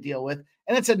factor to deal with.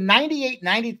 And it's a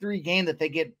 98-93 game that they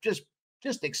get just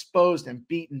exposed and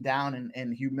beaten down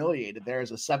and humiliated there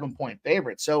as a 7-point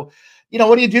favorite. So,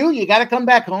 what do? You got to come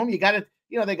back home. You got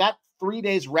they got 3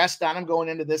 days rest on them going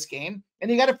into this game. And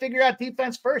you got to figure out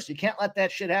defense first. You can't let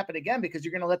that shit happen again because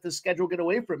you're going to let the schedule get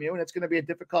away from you. And it's going to be a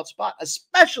difficult spot,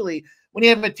 especially when you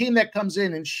have a team that comes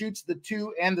in and shoots the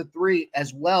 2 and the 3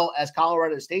 as well as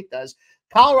Colorado State does.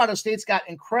 Colorado State's got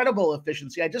incredible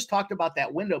efficiency. I just talked about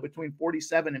that window between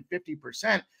 47 and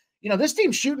 50%. This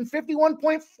team's shooting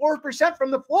 51.4%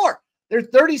 from the floor. They're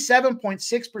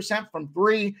 37.6% from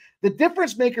 3. The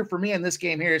difference maker for me in this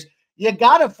game here is you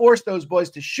got to force those boys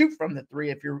to shoot from the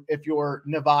 3 if you're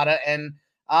Nevada. And,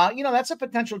 that's a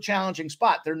potential challenging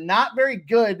spot. They're not very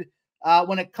good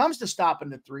when it comes to stopping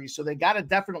the 3. So they got to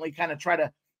definitely kind of try to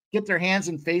get their hands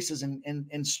and faces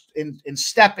and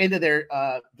step into their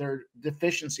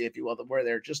deficiency, if you will, where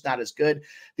they're just not as good.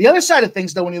 The other side of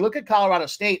things, though, when you look at Colorado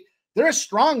State, they're a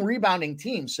strong rebounding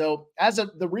team. So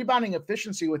the rebounding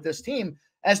efficiency with this team,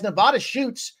 as Nevada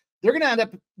shoots, they're going to end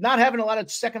up not having a lot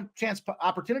of second chance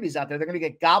opportunities out there. They're going to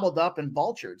get gobbled up and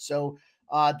vultured. So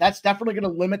that's definitely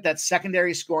going to limit that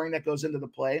secondary scoring that goes into the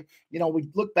play. We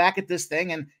look back at this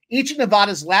thing, and each of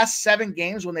Nevada's last 7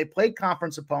 games when they played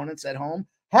conference opponents at home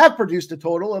have produced a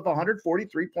total of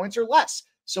 143 points or less.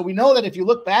 So we know that if you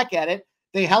look back at it,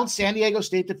 they held San Diego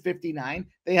State to 59.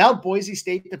 They held Boise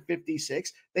State to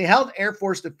 56. They held Air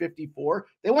Force to 54.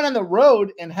 They went on the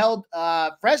road and held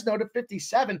Fresno to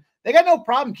 57. They got no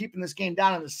problem keeping this game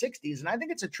down in the 60s. And I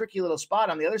think it's a tricky little spot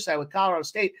on the other side with Colorado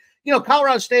State.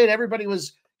 Colorado State, everybody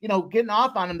was, getting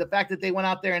off on them. The fact that they went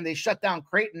out there and they shut down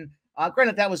Creighton.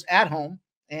 Granted, that was at home,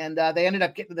 and they ended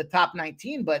up getting to the top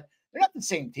 19, but they're not the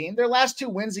same team. Their last 2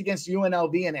 wins against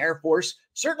UNLV and Air Force,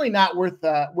 certainly not worth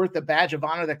the badge of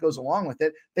honor that goes along with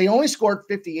it. They only scored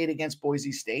 58 against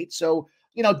Boise State. So,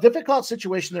 difficult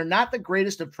situation. They're not the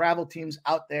greatest of travel teams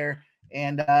out there.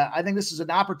 And I think this is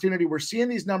an opportunity. We're seeing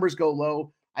these numbers go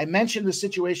low. I mentioned the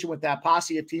situation with that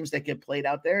posse of teams that get played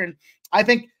out there. And I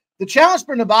think the challenge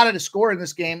for Nevada to score in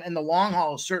this game and the long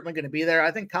haul is certainly going to be there.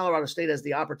 I think Colorado State has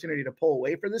the opportunity to pull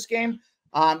away for this game.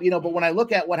 But when I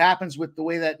look at what happens with the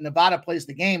way that Nevada plays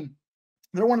the game,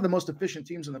 they're one of the most efficient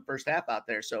teams in the first half out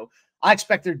there. So I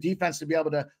expect their defense to be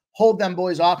able to hold them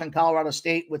boys off in Colorado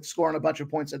State with scoring a bunch of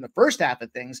points in the first half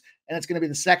of things. And it's going to be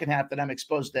the second half that I'm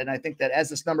exposed to. And I think that as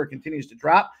this number continues to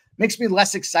drop, makes me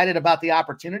less excited about the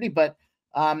opportunity. But,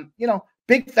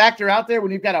 big factor out there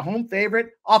when you've got a home favorite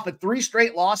off of 3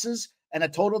 straight losses and a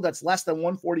total that's less than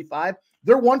 145.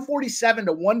 They're 147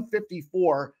 to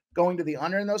 154 going to the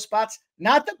under in those spots.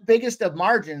 Not the biggest of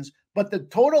margins, but the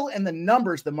total and the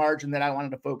numbers, the margin that I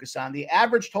wanted to focus on. The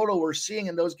average total we're seeing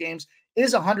in those games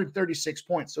is 136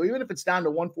 points. So even if it's down to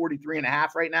 143.5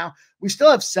 right now, we still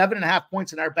have 7.5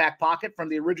 points in our back pocket from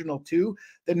the original 2.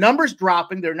 The numbers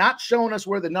dropping. They're not showing us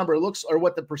where the number looks or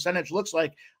what the percentage looks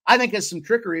like. I think it's some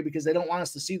trickery because they don't want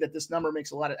us to see that this number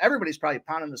makes a lot of, everybody's probably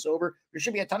pounding this over. There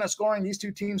should be a ton of scoring. These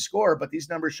 2 teams score, but these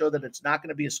numbers show that it's not going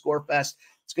to be a score fest.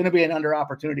 It's going to be an under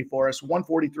opportunity for us.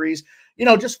 143s,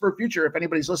 just for future, if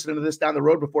anybody's listening to this down the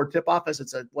road before tip off, as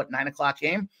it's a 9 o'clock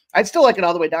game, I'd still like it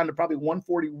all the way down to probably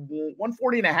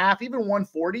 140.5, even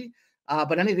 140.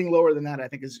 But anything lower than that, I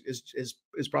think is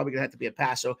probably gonna have to be a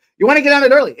pass. So you want to get on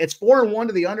it early. It's 4-1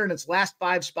 to the under in its last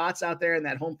 5 spots out there, and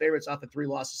that home favorite's off a 3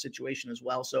 losses situation as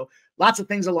well. So lots of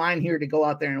things align here to go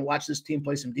out there and watch this team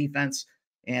play some defense,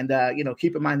 and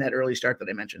keep in mind that early start that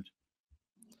I mentioned.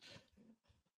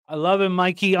 I love it,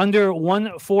 Mikey. Under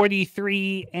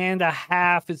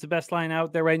 143.5 is the best line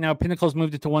out there right now. Pinnacle's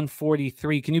moved it to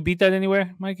 143. Can you beat that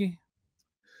anywhere, Mikey?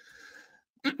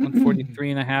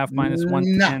 143.5 minus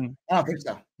 110. No, I don't think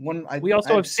so. We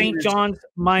also have St. John's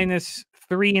minus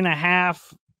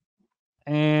 3.5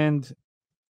 and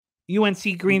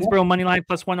UNC Greensboro money line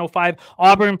plus 105,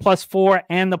 Auburn plus 4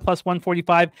 and the plus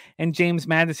 145, and James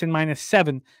Madison minus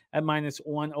 7 at minus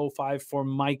 105 for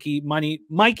Mikey Money.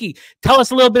 Mikey, tell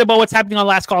us a little bit about what's happening on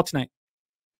Last Call tonight.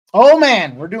 Oh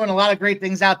man, we're doing a lot of great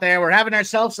things out there. We're having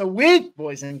ourselves a week,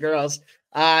 boys and girls.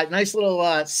 Nice little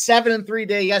 7-3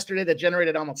 day yesterday that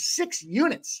generated almost 6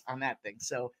 units on that thing.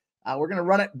 So we're going to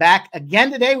run it back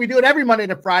again today. We do it every Monday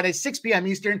to Friday, 6 p.m.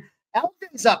 Eastern.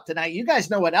 LJ's up tonight. You guys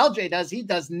know what LJ does. He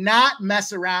does not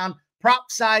mess around.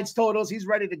 Prop sides, totals. He's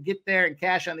ready to get there and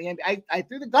cash on the NBA. I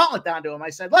threw the gauntlet down to him. I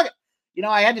said, look,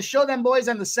 I had to show them boys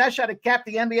on the sesh how to cap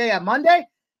the NBA on Monday.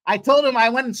 I told him I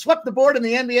went and swept the board in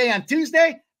the NBA on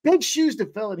Tuesday. Big shoes to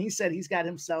fill. And he said he's got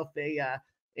himself a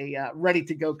ready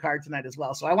to go card tonight as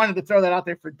well. So I wanted to throw that out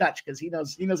there for Dutch because he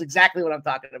knows exactly what I'm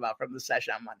talking about from the sesh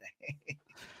on Monday.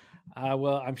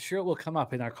 Well, I'm sure it will come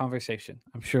up in our conversation.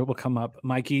 I'm sure it will come up.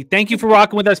 Mikey, thank you for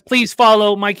rocking with us. Please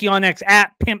follow Mikey on X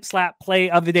at Pimp Slap Play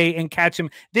of the Day and catch him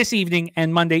this evening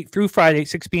and Monday through Friday,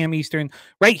 6 p.m. Eastern,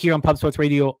 right here on Pub Sports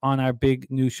Radio on our big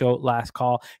new show, Last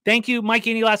Call. Thank you,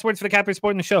 Mikey. Any last words for the Capper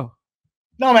Sport in the show?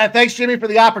 No, man. Thanks, Jimmy, for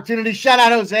the opportunity. Shout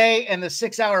out Jose and the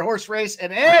 6-hour horse race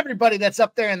and everybody that's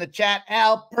up there in the chat.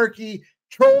 Al, Perky,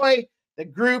 Troy, the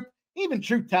group, even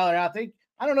Truth Teller out there.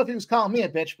 I don't know if he was calling me a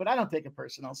bitch, but I don't take it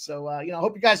personal. So,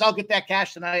 hope you guys all get that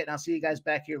cash tonight, and I'll see you guys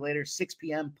back here later, 6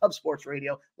 p.m. Pub Sports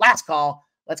Radio. Last call.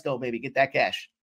 Let's go, baby. Get that cash.